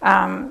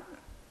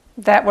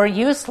 that we're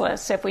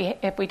useless if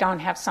we don't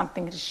have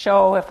something to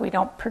show, if we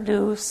don't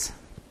produce.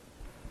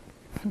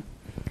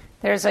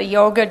 There's a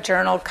yoga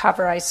journal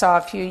cover I saw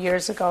a few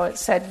years ago. It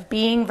said,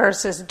 "Being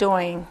versus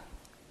doing.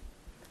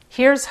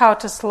 Here's how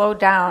to slow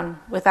down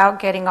without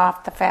getting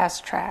off the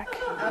fast track."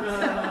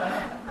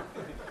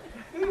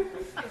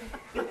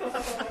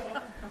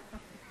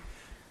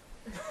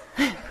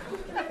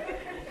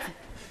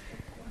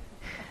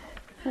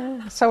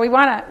 So we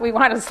want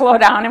to slow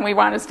down and we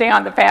want to stay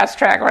on the fast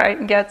track, right,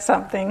 and get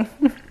something.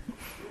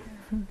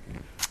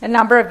 A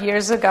number of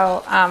years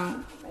ago,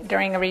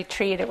 during a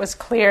retreat, it was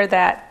clear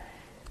that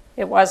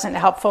it wasn't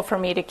helpful for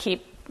me to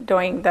keep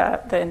doing the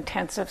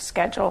intensive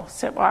schedule,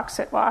 sit,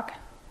 walk,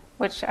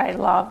 which I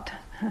loved.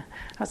 I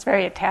was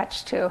very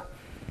attached to.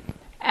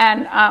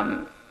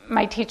 And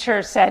my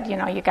teacher said,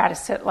 you got to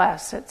sit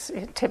less.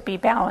 To be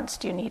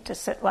balanced, you need to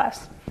sit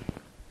less.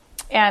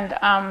 And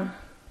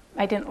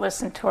I didn't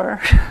listen to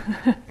her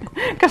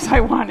because I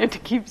wanted to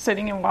keep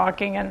sitting and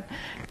walking and,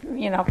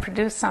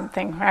 produce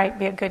something, right?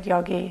 Be a good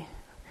yogi.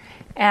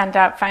 And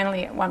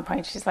finally, at one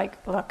point, she's like,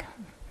 "Look,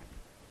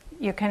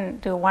 you can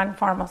do one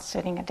formal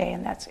sitting a day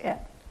and that's it."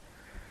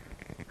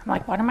 I'm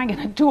like, "What am I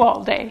going to do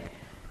all day?"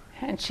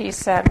 And she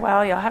said,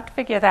 "Well, you'll have to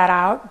figure that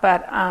out,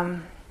 but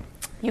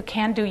you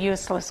can do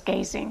useless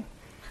gazing."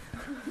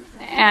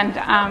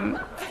 And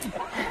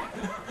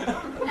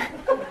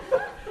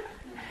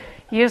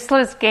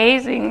useless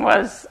gazing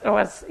was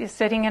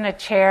sitting in a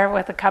chair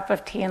with a cup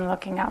of tea and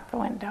looking out the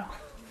window.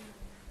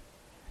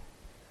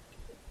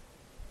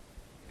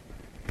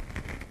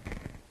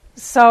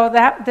 So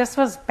this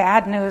was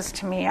bad news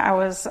to me. I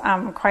was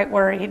quite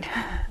worried.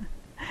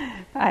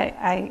 It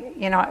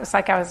was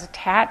like I was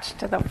attached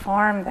to the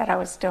form that I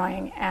was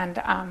doing, and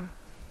I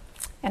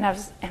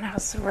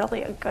was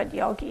really a good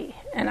yogi,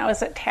 and I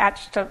was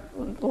attached to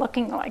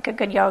looking like a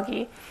good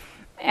yogi,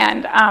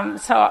 and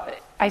so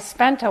I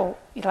spent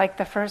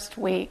the first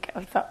week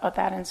of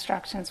that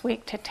instructions,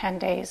 week to 10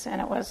 days,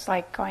 and it was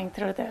like going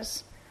through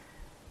this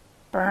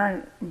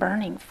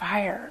burning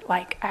fire.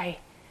 Like I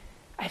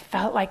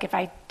felt like if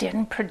I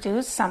didn't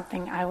produce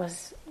something, I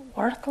was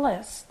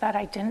worthless, that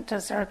I didn't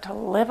deserve to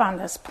live on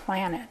this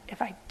planet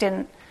if I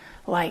didn't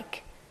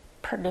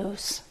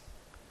produce,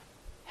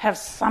 have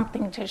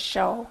something to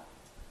show.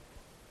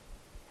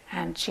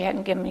 And she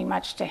hadn't given me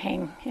much to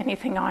hang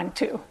anything on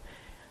to.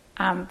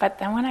 But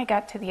then when I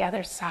got to the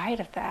other side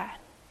of that,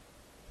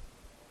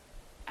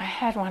 I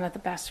had one of the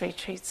best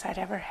retreats I'd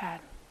ever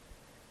had.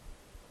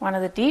 One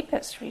of the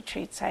deepest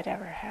retreats I'd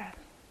ever had.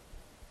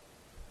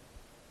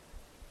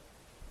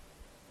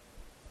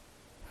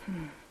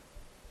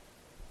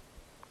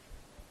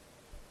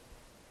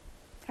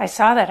 I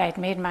saw that I'd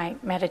made my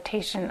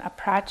meditation a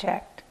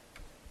project,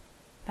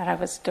 that I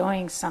was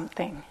doing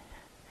something,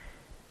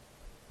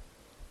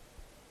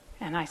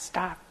 and I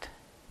stopped.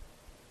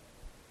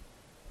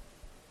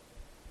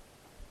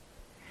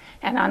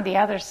 And on the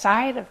other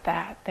side of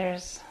that,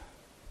 there's,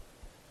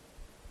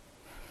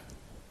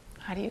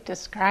 how do you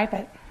describe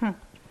it?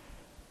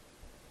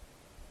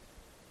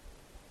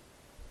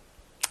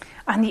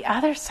 On the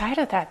other side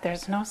of that,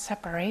 there's no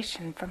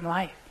separation from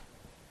life.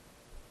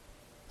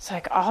 It's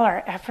like all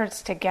our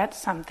efforts to get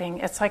something,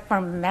 it's like we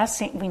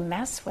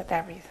mess with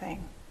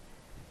everything.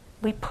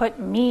 We put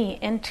me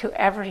into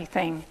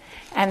everything,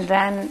 and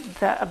then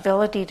the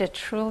ability to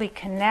truly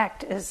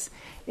connect is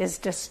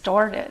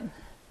distorted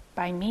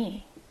by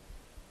me.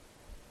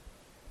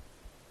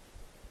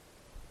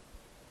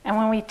 And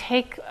when we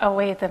take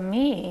away the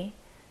me,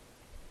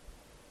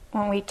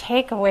 when we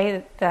take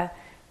away the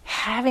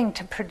having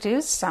to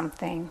produce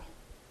something,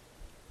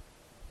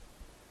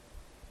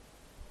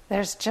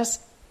 there's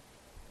just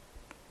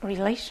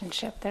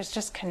relationship, there's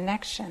just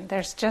connection,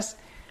 there's just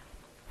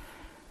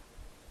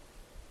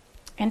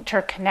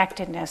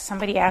interconnectedness.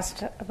 Somebody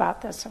asked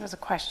about this. There was a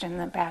question in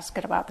the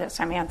basket about this.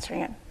 I'm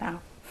answering it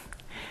now.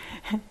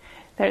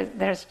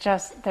 There's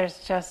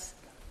just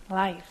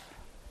life.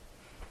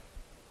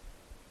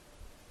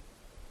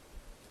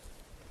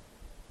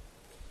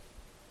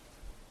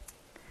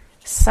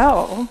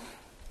 So,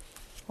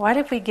 what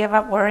if we give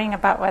up worrying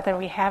about whether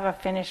we have a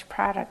finished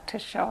product to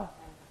show?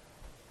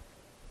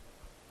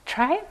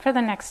 Try it for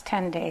the next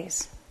 10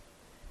 days.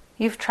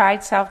 You've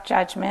tried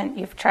self-judgment,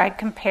 you've tried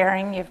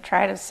comparing, you've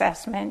tried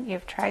assessment,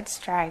 you've tried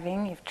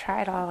striving, you've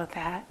tried all of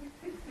that.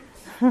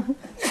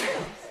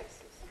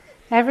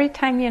 Every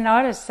time you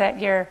notice that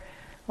you're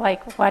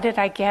like, what did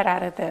I get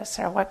out of this?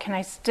 Or what can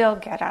I still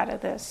get out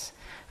of this?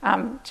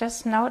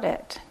 Just note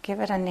it. Give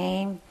it a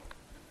name.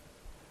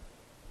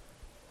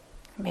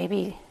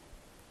 Maybe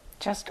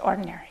just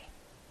ordinary.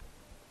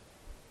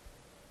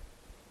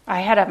 I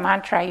had a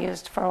mantra I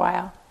used for a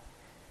while.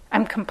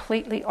 I'm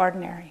completely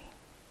ordinary.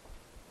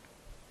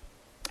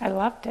 I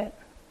loved it.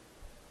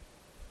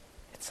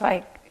 It's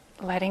like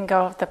letting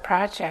go of the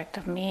project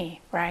of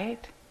me,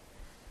 right?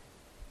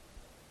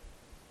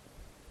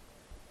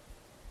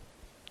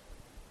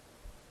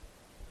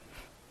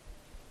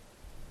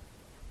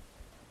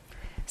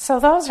 So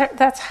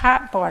that's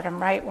hot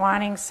boredom, right?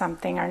 Wanting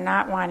something or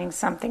not wanting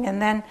something. And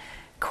then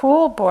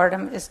cool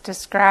boredom is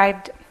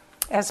described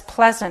as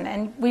pleasant.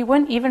 And we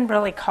wouldn't even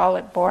really call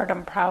it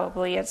boredom,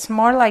 probably. It's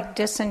more like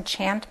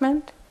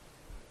disenchantment.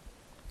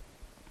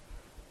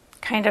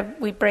 Kind of,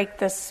 we break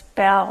the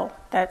spell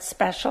that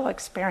special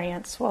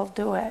experience will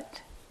do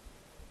it.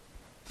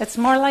 It's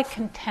more like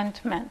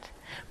contentment.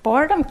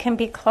 Boredom can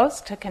be close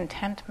to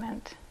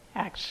contentment,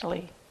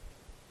 actually.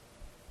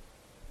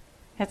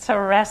 It's a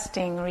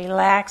resting,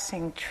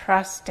 relaxing,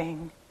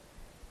 trusting.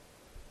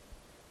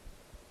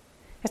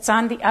 It's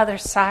on the other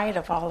side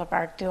of all of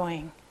our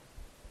doing.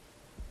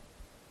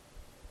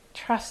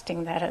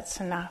 Trusting that it's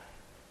enough.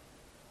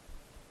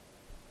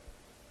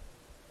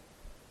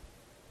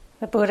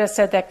 The Buddha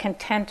said that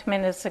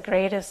contentment is the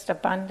greatest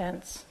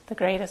abundance, the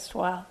greatest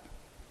wealth.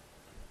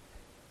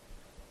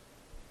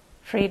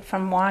 Freed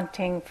from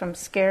wanting, from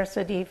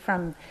scarcity,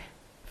 from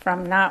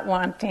not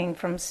wanting,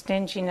 from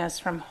stinginess,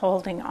 from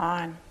holding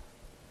on,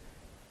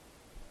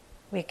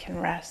 we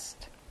can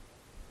rest.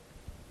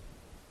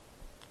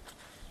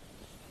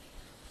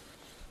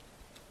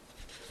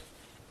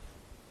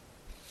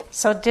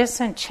 So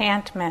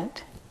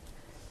disenchantment,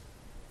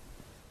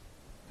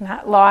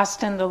 not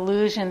lost in the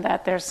illusion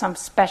that there's some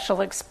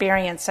special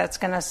experience that's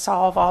going to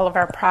solve all of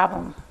our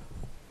problem,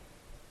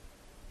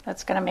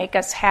 that's going to make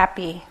us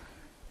happy.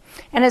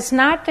 And it's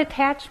not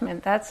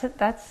detachment. That's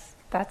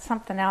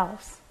something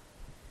else.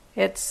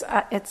 It's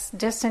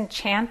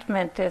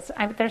disenchantment.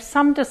 There's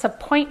some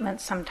disappointment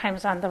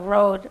sometimes on the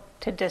road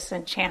to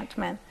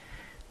disenchantment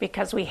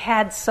because we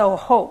had so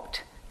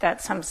hoped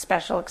that some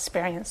special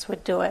experience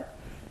would do it.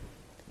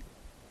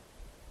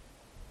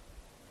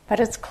 But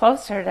it's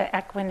closer to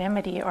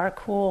equanimity or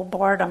cool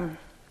boredom.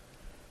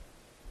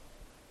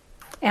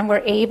 And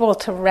we're able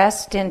to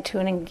rest into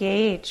and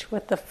engage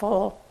with the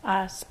full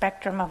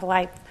spectrum of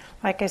life.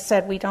 Like I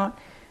said, we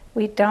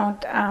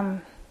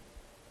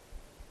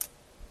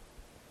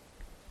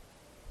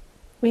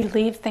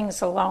leave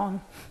things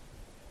alone.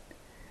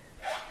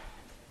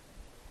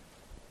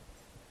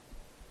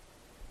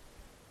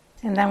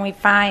 And then we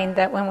find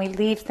that when we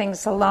leave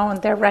things alone,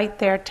 they're right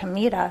there to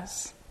meet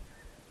us.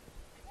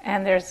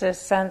 And there's this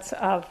sense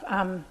of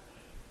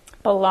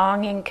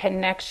belonging,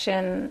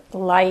 connection,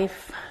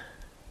 life,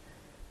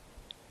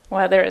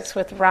 whether it's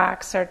with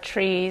rocks or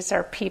trees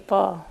or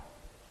people.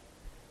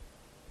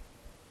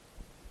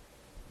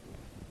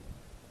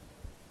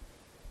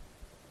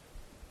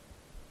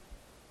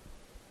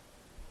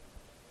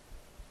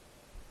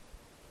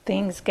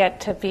 Things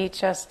get to be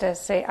just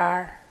as they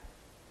are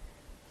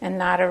and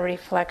not a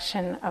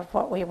reflection of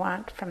what we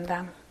want from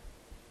them.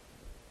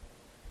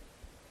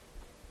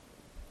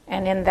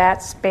 And in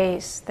that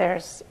space,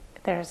 there's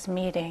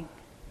meeting.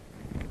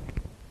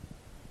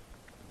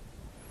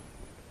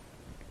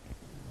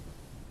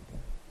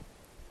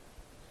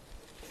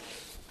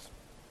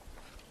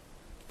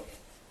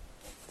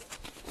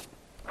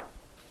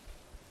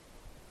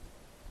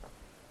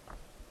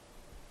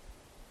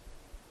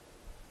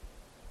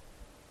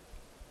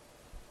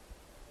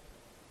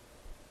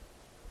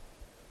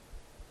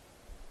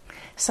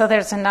 So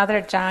there's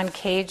another John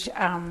Cage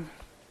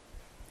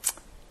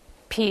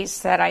piece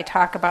that I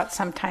talk about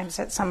sometimes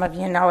that some of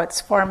you know. It's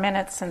 4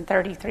 minutes and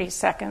 33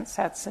 seconds.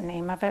 That's the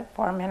name of it,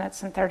 4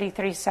 minutes and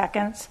 33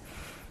 seconds.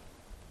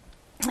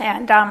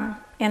 And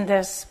in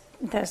this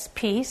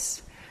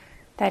piece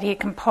that he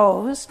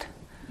composed,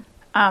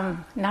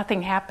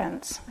 nothing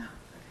happens.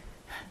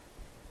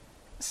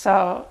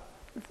 So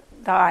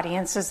the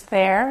audience is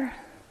there,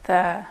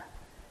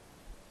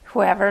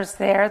 whoever's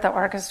there, the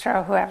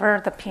orchestra,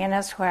 whoever, the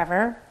pianist,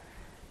 whoever,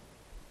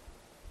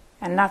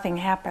 and nothing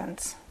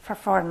happens for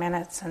 4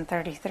 minutes and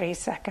 33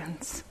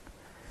 seconds.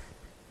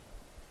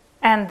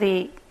 And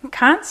the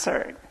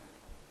concert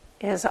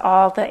is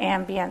all the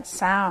ambient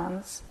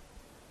sounds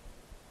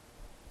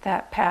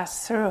that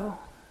pass through.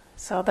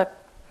 So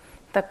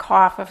the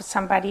cough of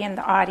somebody in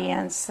the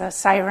audience, the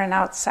siren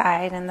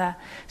outside in the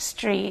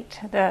street,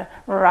 the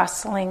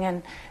rustling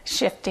and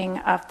shifting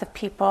of the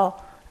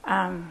people.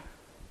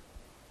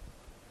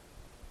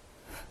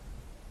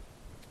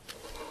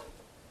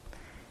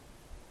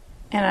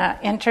 In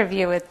an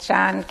interview with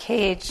John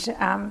Cage,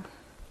 I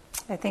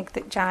think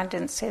that John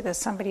didn't say this,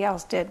 somebody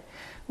else did.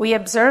 We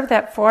observe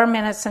that 4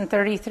 minutes and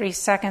 33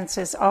 seconds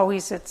is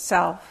always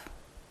itself,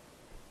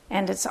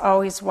 and it's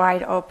always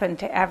wide open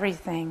to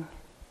everything.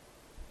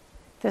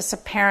 This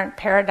apparent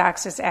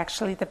paradox is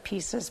actually the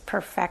piece's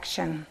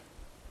perfection.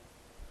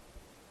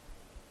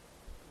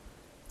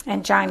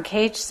 And John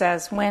Cage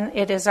says,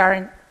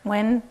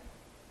 when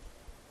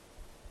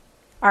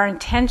our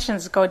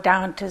intentions go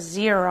down to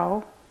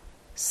zero,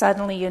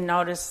 suddenly you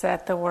notice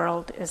that the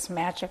world is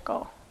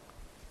magical.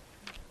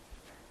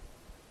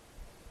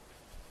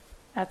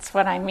 That's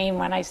what I mean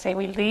when I say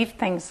we leave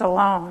things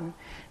alone,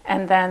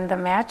 and then the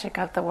magic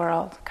of the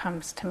world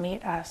comes to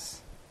meet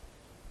us.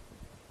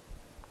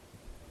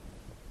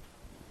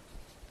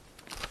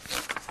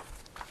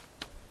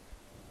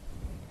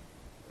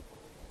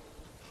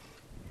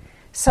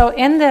 So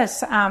in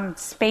this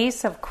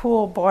space of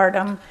cool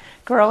boredom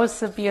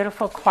grows the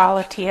beautiful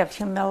quality of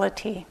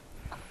humility.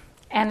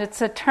 And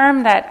it's a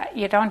term that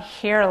you don't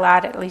hear a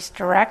lot, at least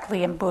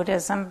directly in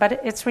Buddhism, but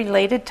it's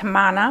related to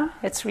mana,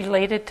 it's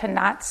related to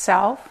not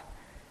self.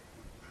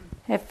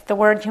 If the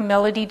word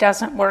humility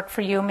doesn't work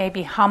for you,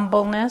 maybe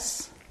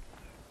humbleness.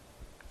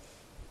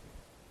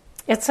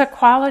 It's a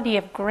quality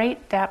of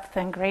great depth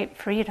and great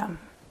freedom.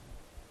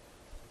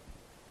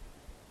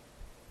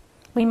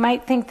 We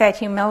might think that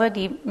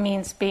humility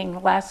means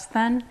being less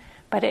than,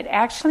 but it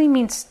actually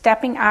means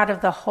stepping out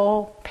of the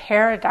whole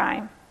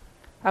paradigm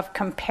of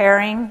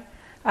comparing,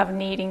 of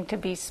needing to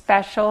be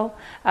special,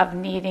 of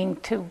needing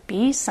to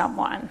be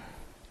someone.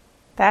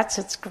 That's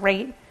its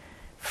great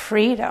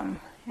freedom.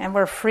 And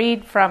we're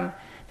freed from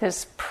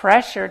this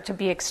pressure to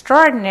be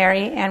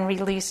extraordinary and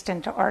released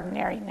into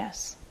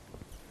ordinariness.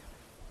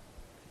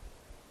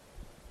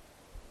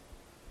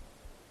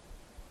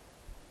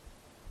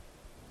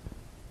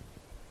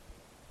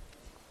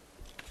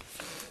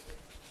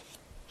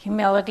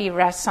 Humility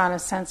rests on a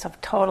sense of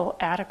total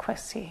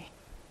adequacy.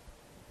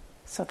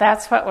 So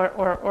that's what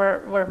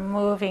we're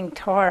moving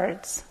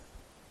towards.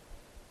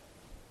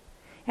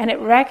 And it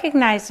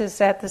recognizes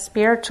that the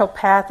spiritual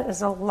path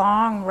is a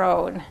long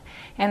road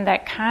and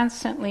that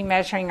constantly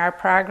measuring our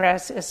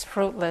progress is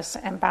fruitless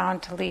and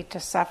bound to lead to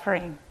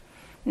suffering.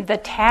 The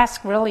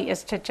task really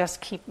is to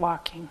just keep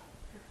walking.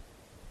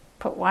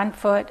 Put one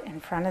foot in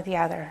front of the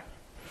other.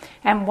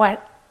 And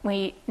what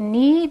we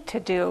need to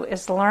do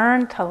is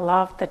learn to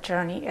love the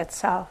journey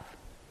itself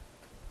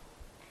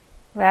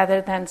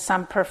rather than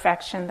some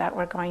perfection that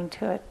we're going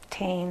to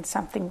attain,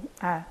 something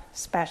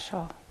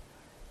special.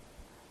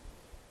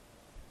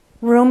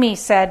 Rumi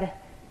said,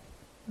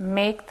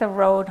 "Make the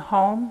road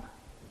home,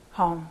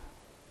 home."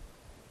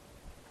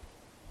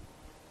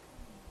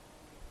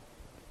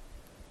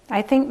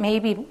 I think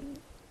maybe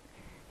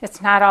it's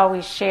not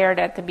always shared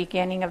at the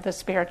beginning of the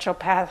spiritual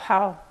path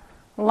how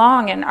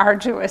long and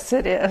arduous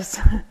it is.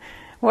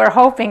 We're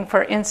hoping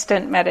for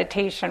instant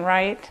meditation,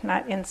 right?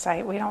 Not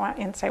insight. We don't want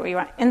insight. We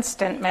want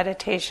instant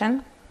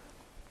meditation.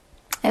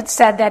 It's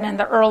said that in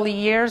the early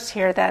years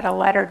here that a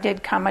letter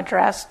did come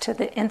addressed to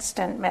the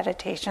Instant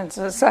Meditation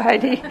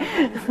Society.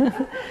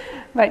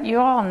 But you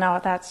all know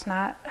that's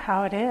not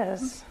how it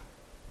is.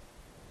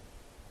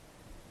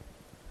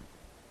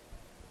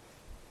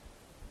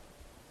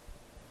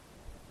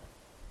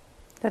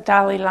 The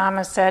Dalai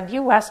Lama said,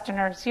 "You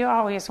Westerners, you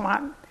always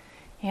want,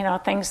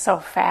 things so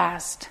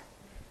fast.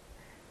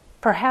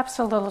 Perhaps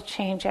a little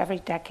change every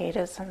decade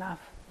is enough."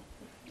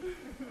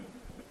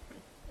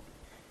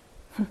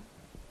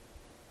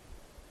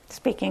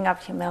 Speaking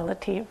of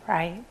humility,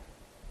 right?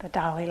 The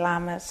Dalai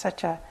Lama is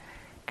such a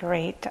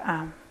great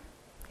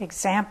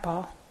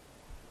example.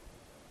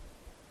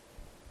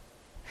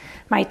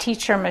 My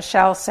teacher,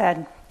 Michelle,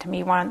 said to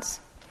me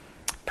once,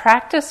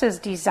 "Practice is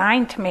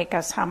designed to make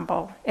us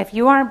humble. If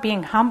you aren't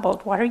being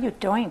humbled, what are you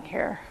doing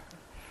here?"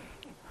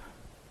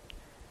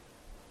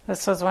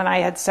 This was when I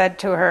had said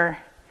to her,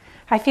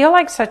 "I feel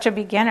like such a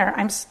beginner.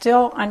 I'm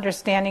still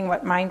understanding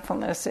what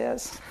mindfulness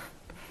is."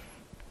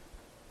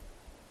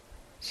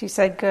 She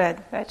said,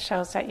 "Good. That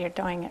shows that you're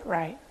doing it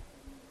right."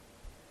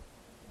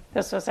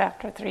 This was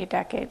after 3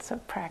 decades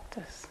of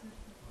practice.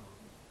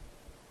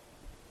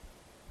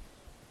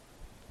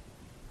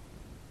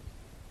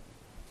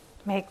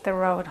 Make the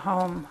road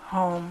home,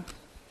 home.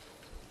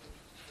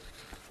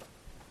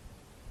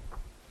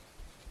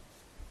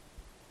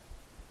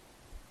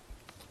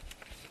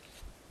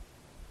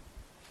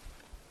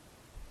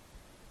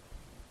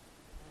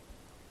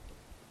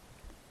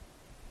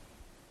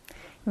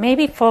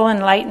 Maybe full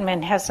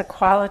enlightenment has the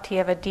quality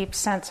of a deep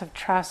sense of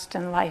trust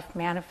in life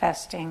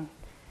manifesting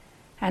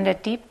and a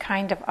deep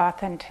kind of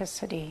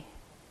authenticity.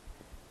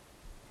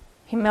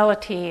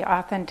 Humility,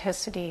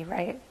 authenticity,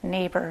 right?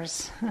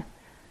 Neighbors.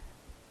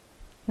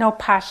 No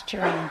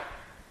posturing,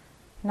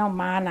 no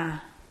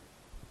mana.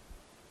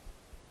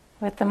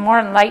 With the more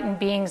enlightened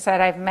beings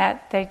that I've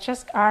met, they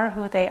just are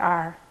who they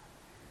are.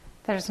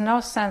 There's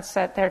no sense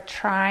that they're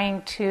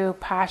trying to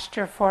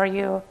posture for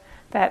you,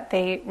 that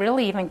they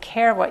really even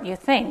care what you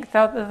think,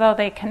 though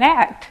they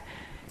connect.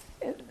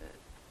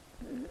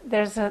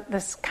 There's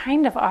this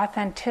kind of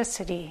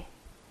authenticity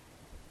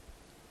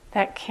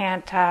that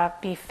can't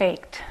be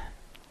faked.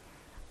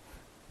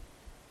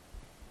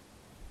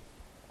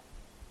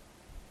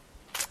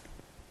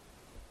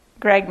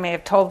 Greg may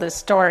have told this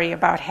story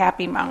about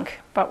Happy Monk,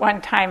 but one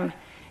time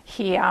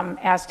he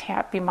asked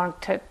Happy Monk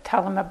to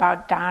tell him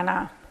about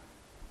Dana.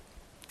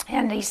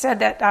 And he said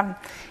that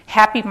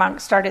Happy Monk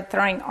started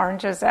throwing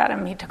oranges at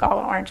him. He took all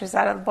the oranges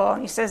out of the bowl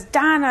and he says,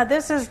 "Dana,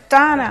 this is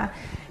Dana.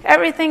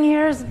 Everything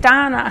here is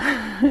Dana.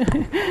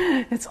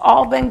 It's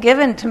all been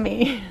given to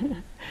me."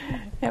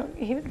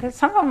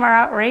 Some of them are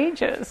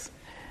outrageous,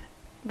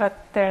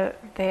 but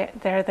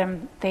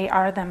they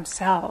are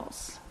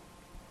themselves.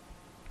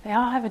 They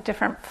all have a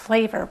different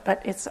flavor,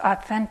 but it's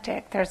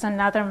authentic. There's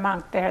another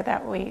monk there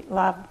that we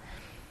love,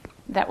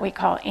 that we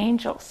call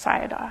Angel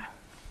Sayadaw.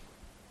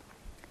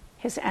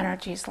 His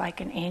energy is like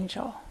an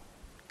angel.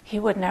 He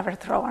would never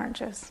throw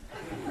oranges.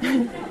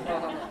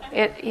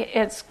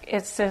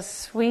 It's this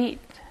sweet,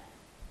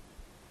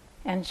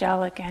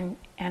 angelic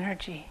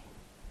energy.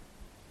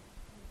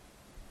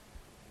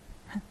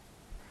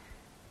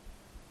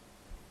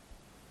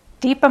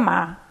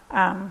 Deepama,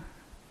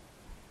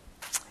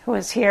 who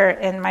was here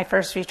in my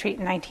first retreat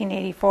in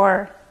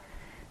 1984,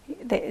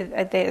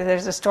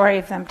 there's a story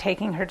of them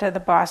taking her to the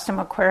Boston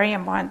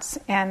Aquarium once,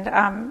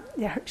 and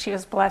she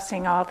was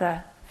blessing all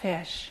the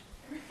fish.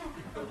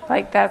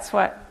 Like, that's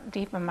what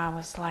Deepama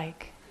was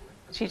like.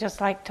 She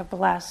just liked to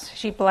bless.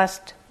 She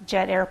blessed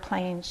jet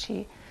airplanes.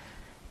 She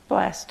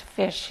blessed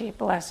fish. She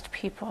blessed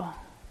people.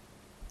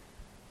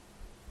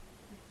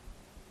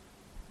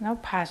 No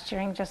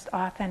posturing, just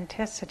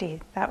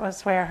authenticity. That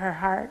was where her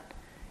heart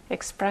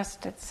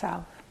expressed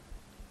itself.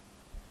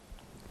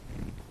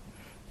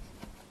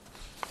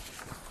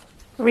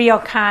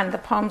 Ryokan, the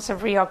poems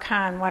of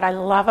Ryokan, what I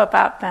love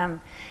about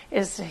them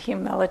is the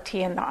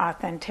humility and the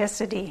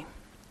authenticity.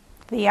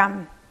 The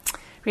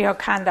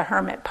Ryokan, the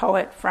hermit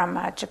poet from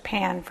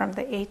Japan from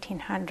the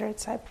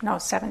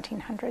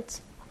 1700s.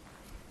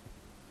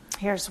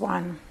 Here's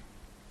one.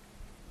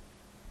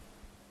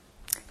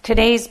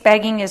 Today's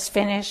begging is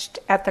finished.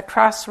 At the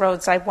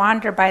crossroads, I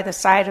wander by the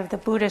side of the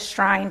Buddhist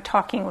shrine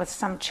talking with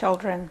some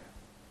children.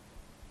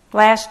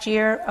 Last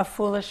year, a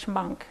foolish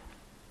monk.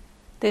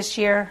 This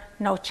year,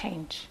 no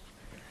change.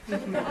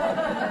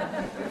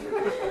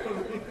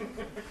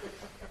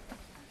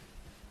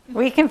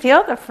 We can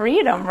feel the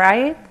freedom,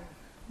 right?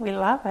 We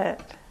love it.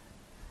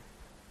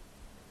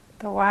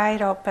 The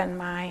wide open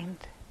mind.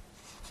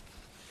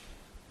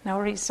 No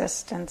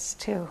resistance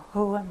to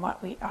who and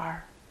what we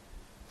are.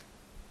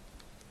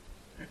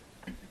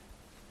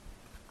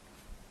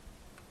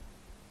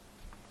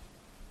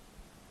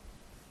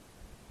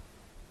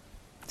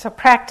 So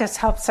practice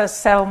helps us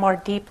settle more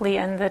deeply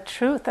in the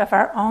truth of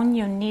our own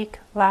unique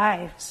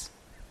lives.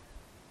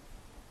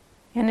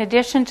 In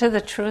addition to the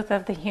truth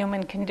of the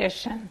human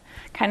condition,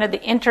 kind of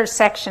the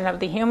intersection of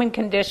the human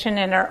condition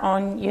and our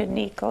own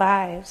unique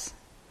lives.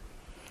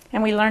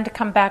 And we learn to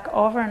come back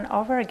over and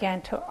over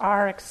again to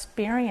our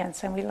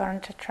experience, and we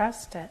learn to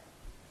trust it.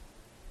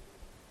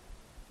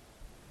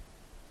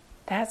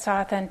 That's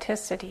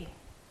authenticity.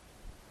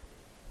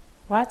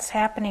 What's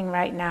happening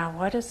right now?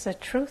 What is the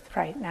truth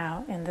right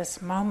now in this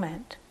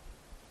moment?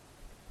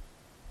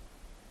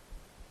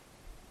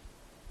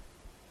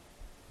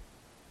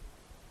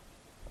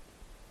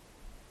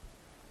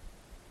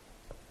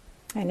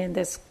 And in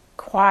this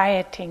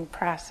quieting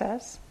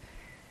process,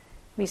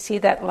 we see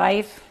that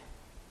life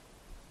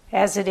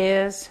as it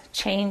is,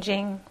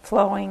 changing,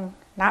 flowing,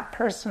 not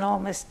personal,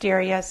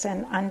 mysterious,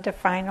 and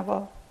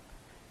undefinable,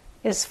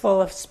 is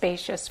full of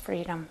spacious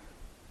freedom.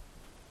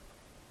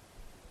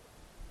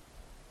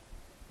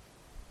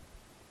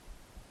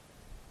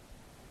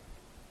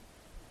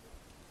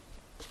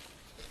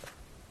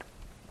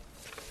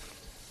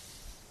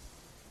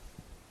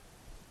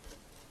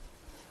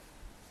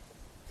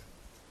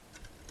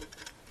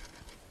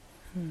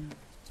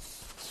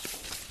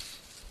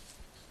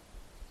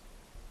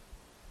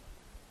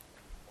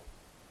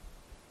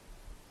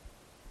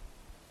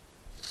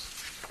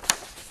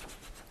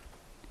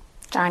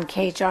 John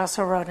Cage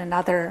also wrote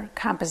another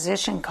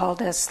composition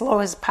called As Slow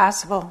as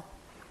Possible.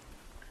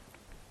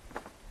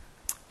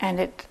 And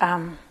it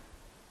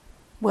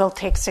will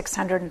take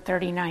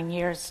 639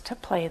 years to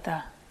play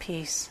the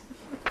piece.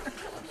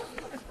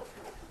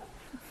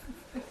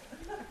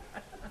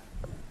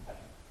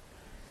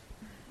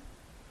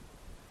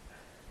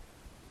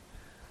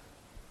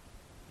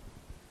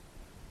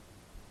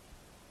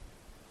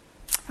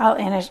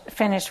 I'll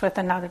finish with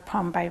another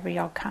poem by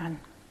Ryokan.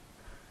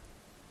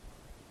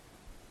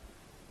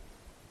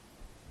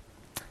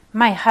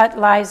 My hut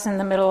lies in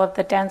the middle of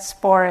the dense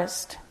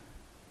forest.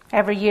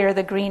 Every year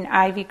the green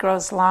ivy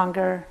grows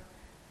longer.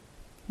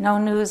 No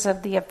news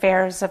of the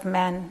affairs of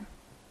men.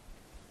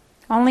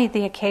 Only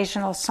the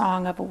occasional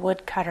song of a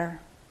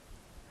woodcutter.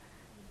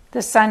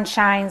 The sun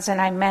shines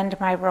and I mend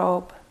my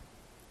robe.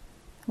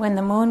 When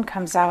the moon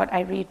comes out,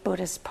 I read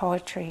Buddhist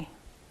poetry.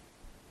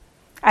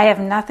 I have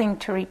nothing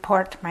to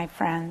report, my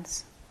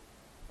friends.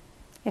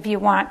 If you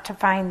want to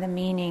find the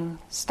meaning,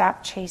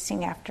 stop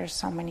chasing after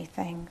so many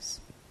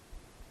things.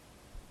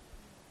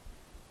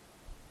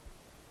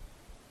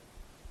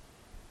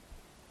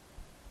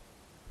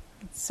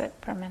 Let's sit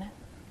for a minute.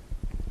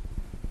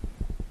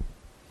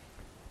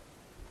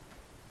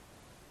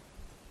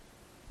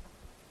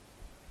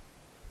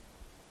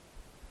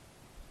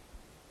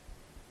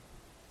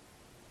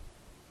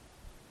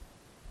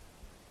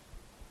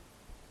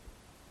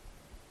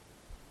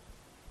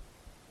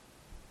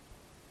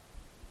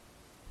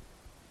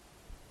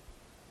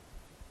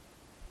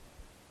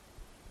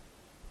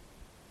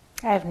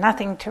 I have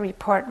nothing to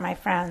report, my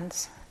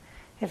friends.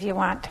 If you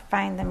want to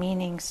find the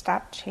meaning,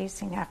 stop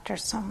chasing after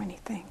so many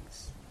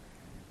things.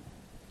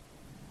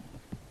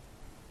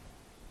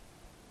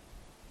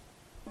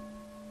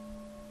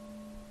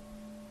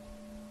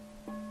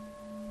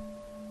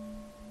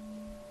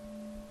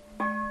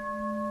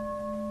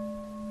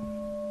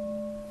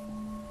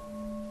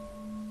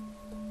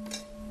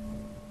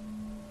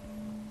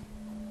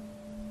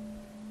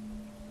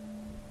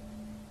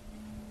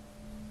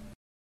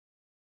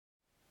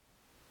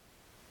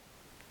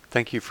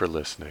 Thank you for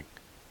listening.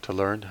 To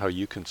learn how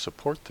you can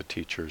support the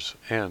teachers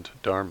and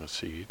Dharma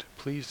Seed,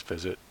 please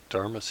visit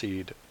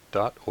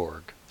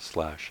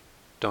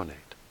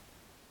dharmaseed.org/donate.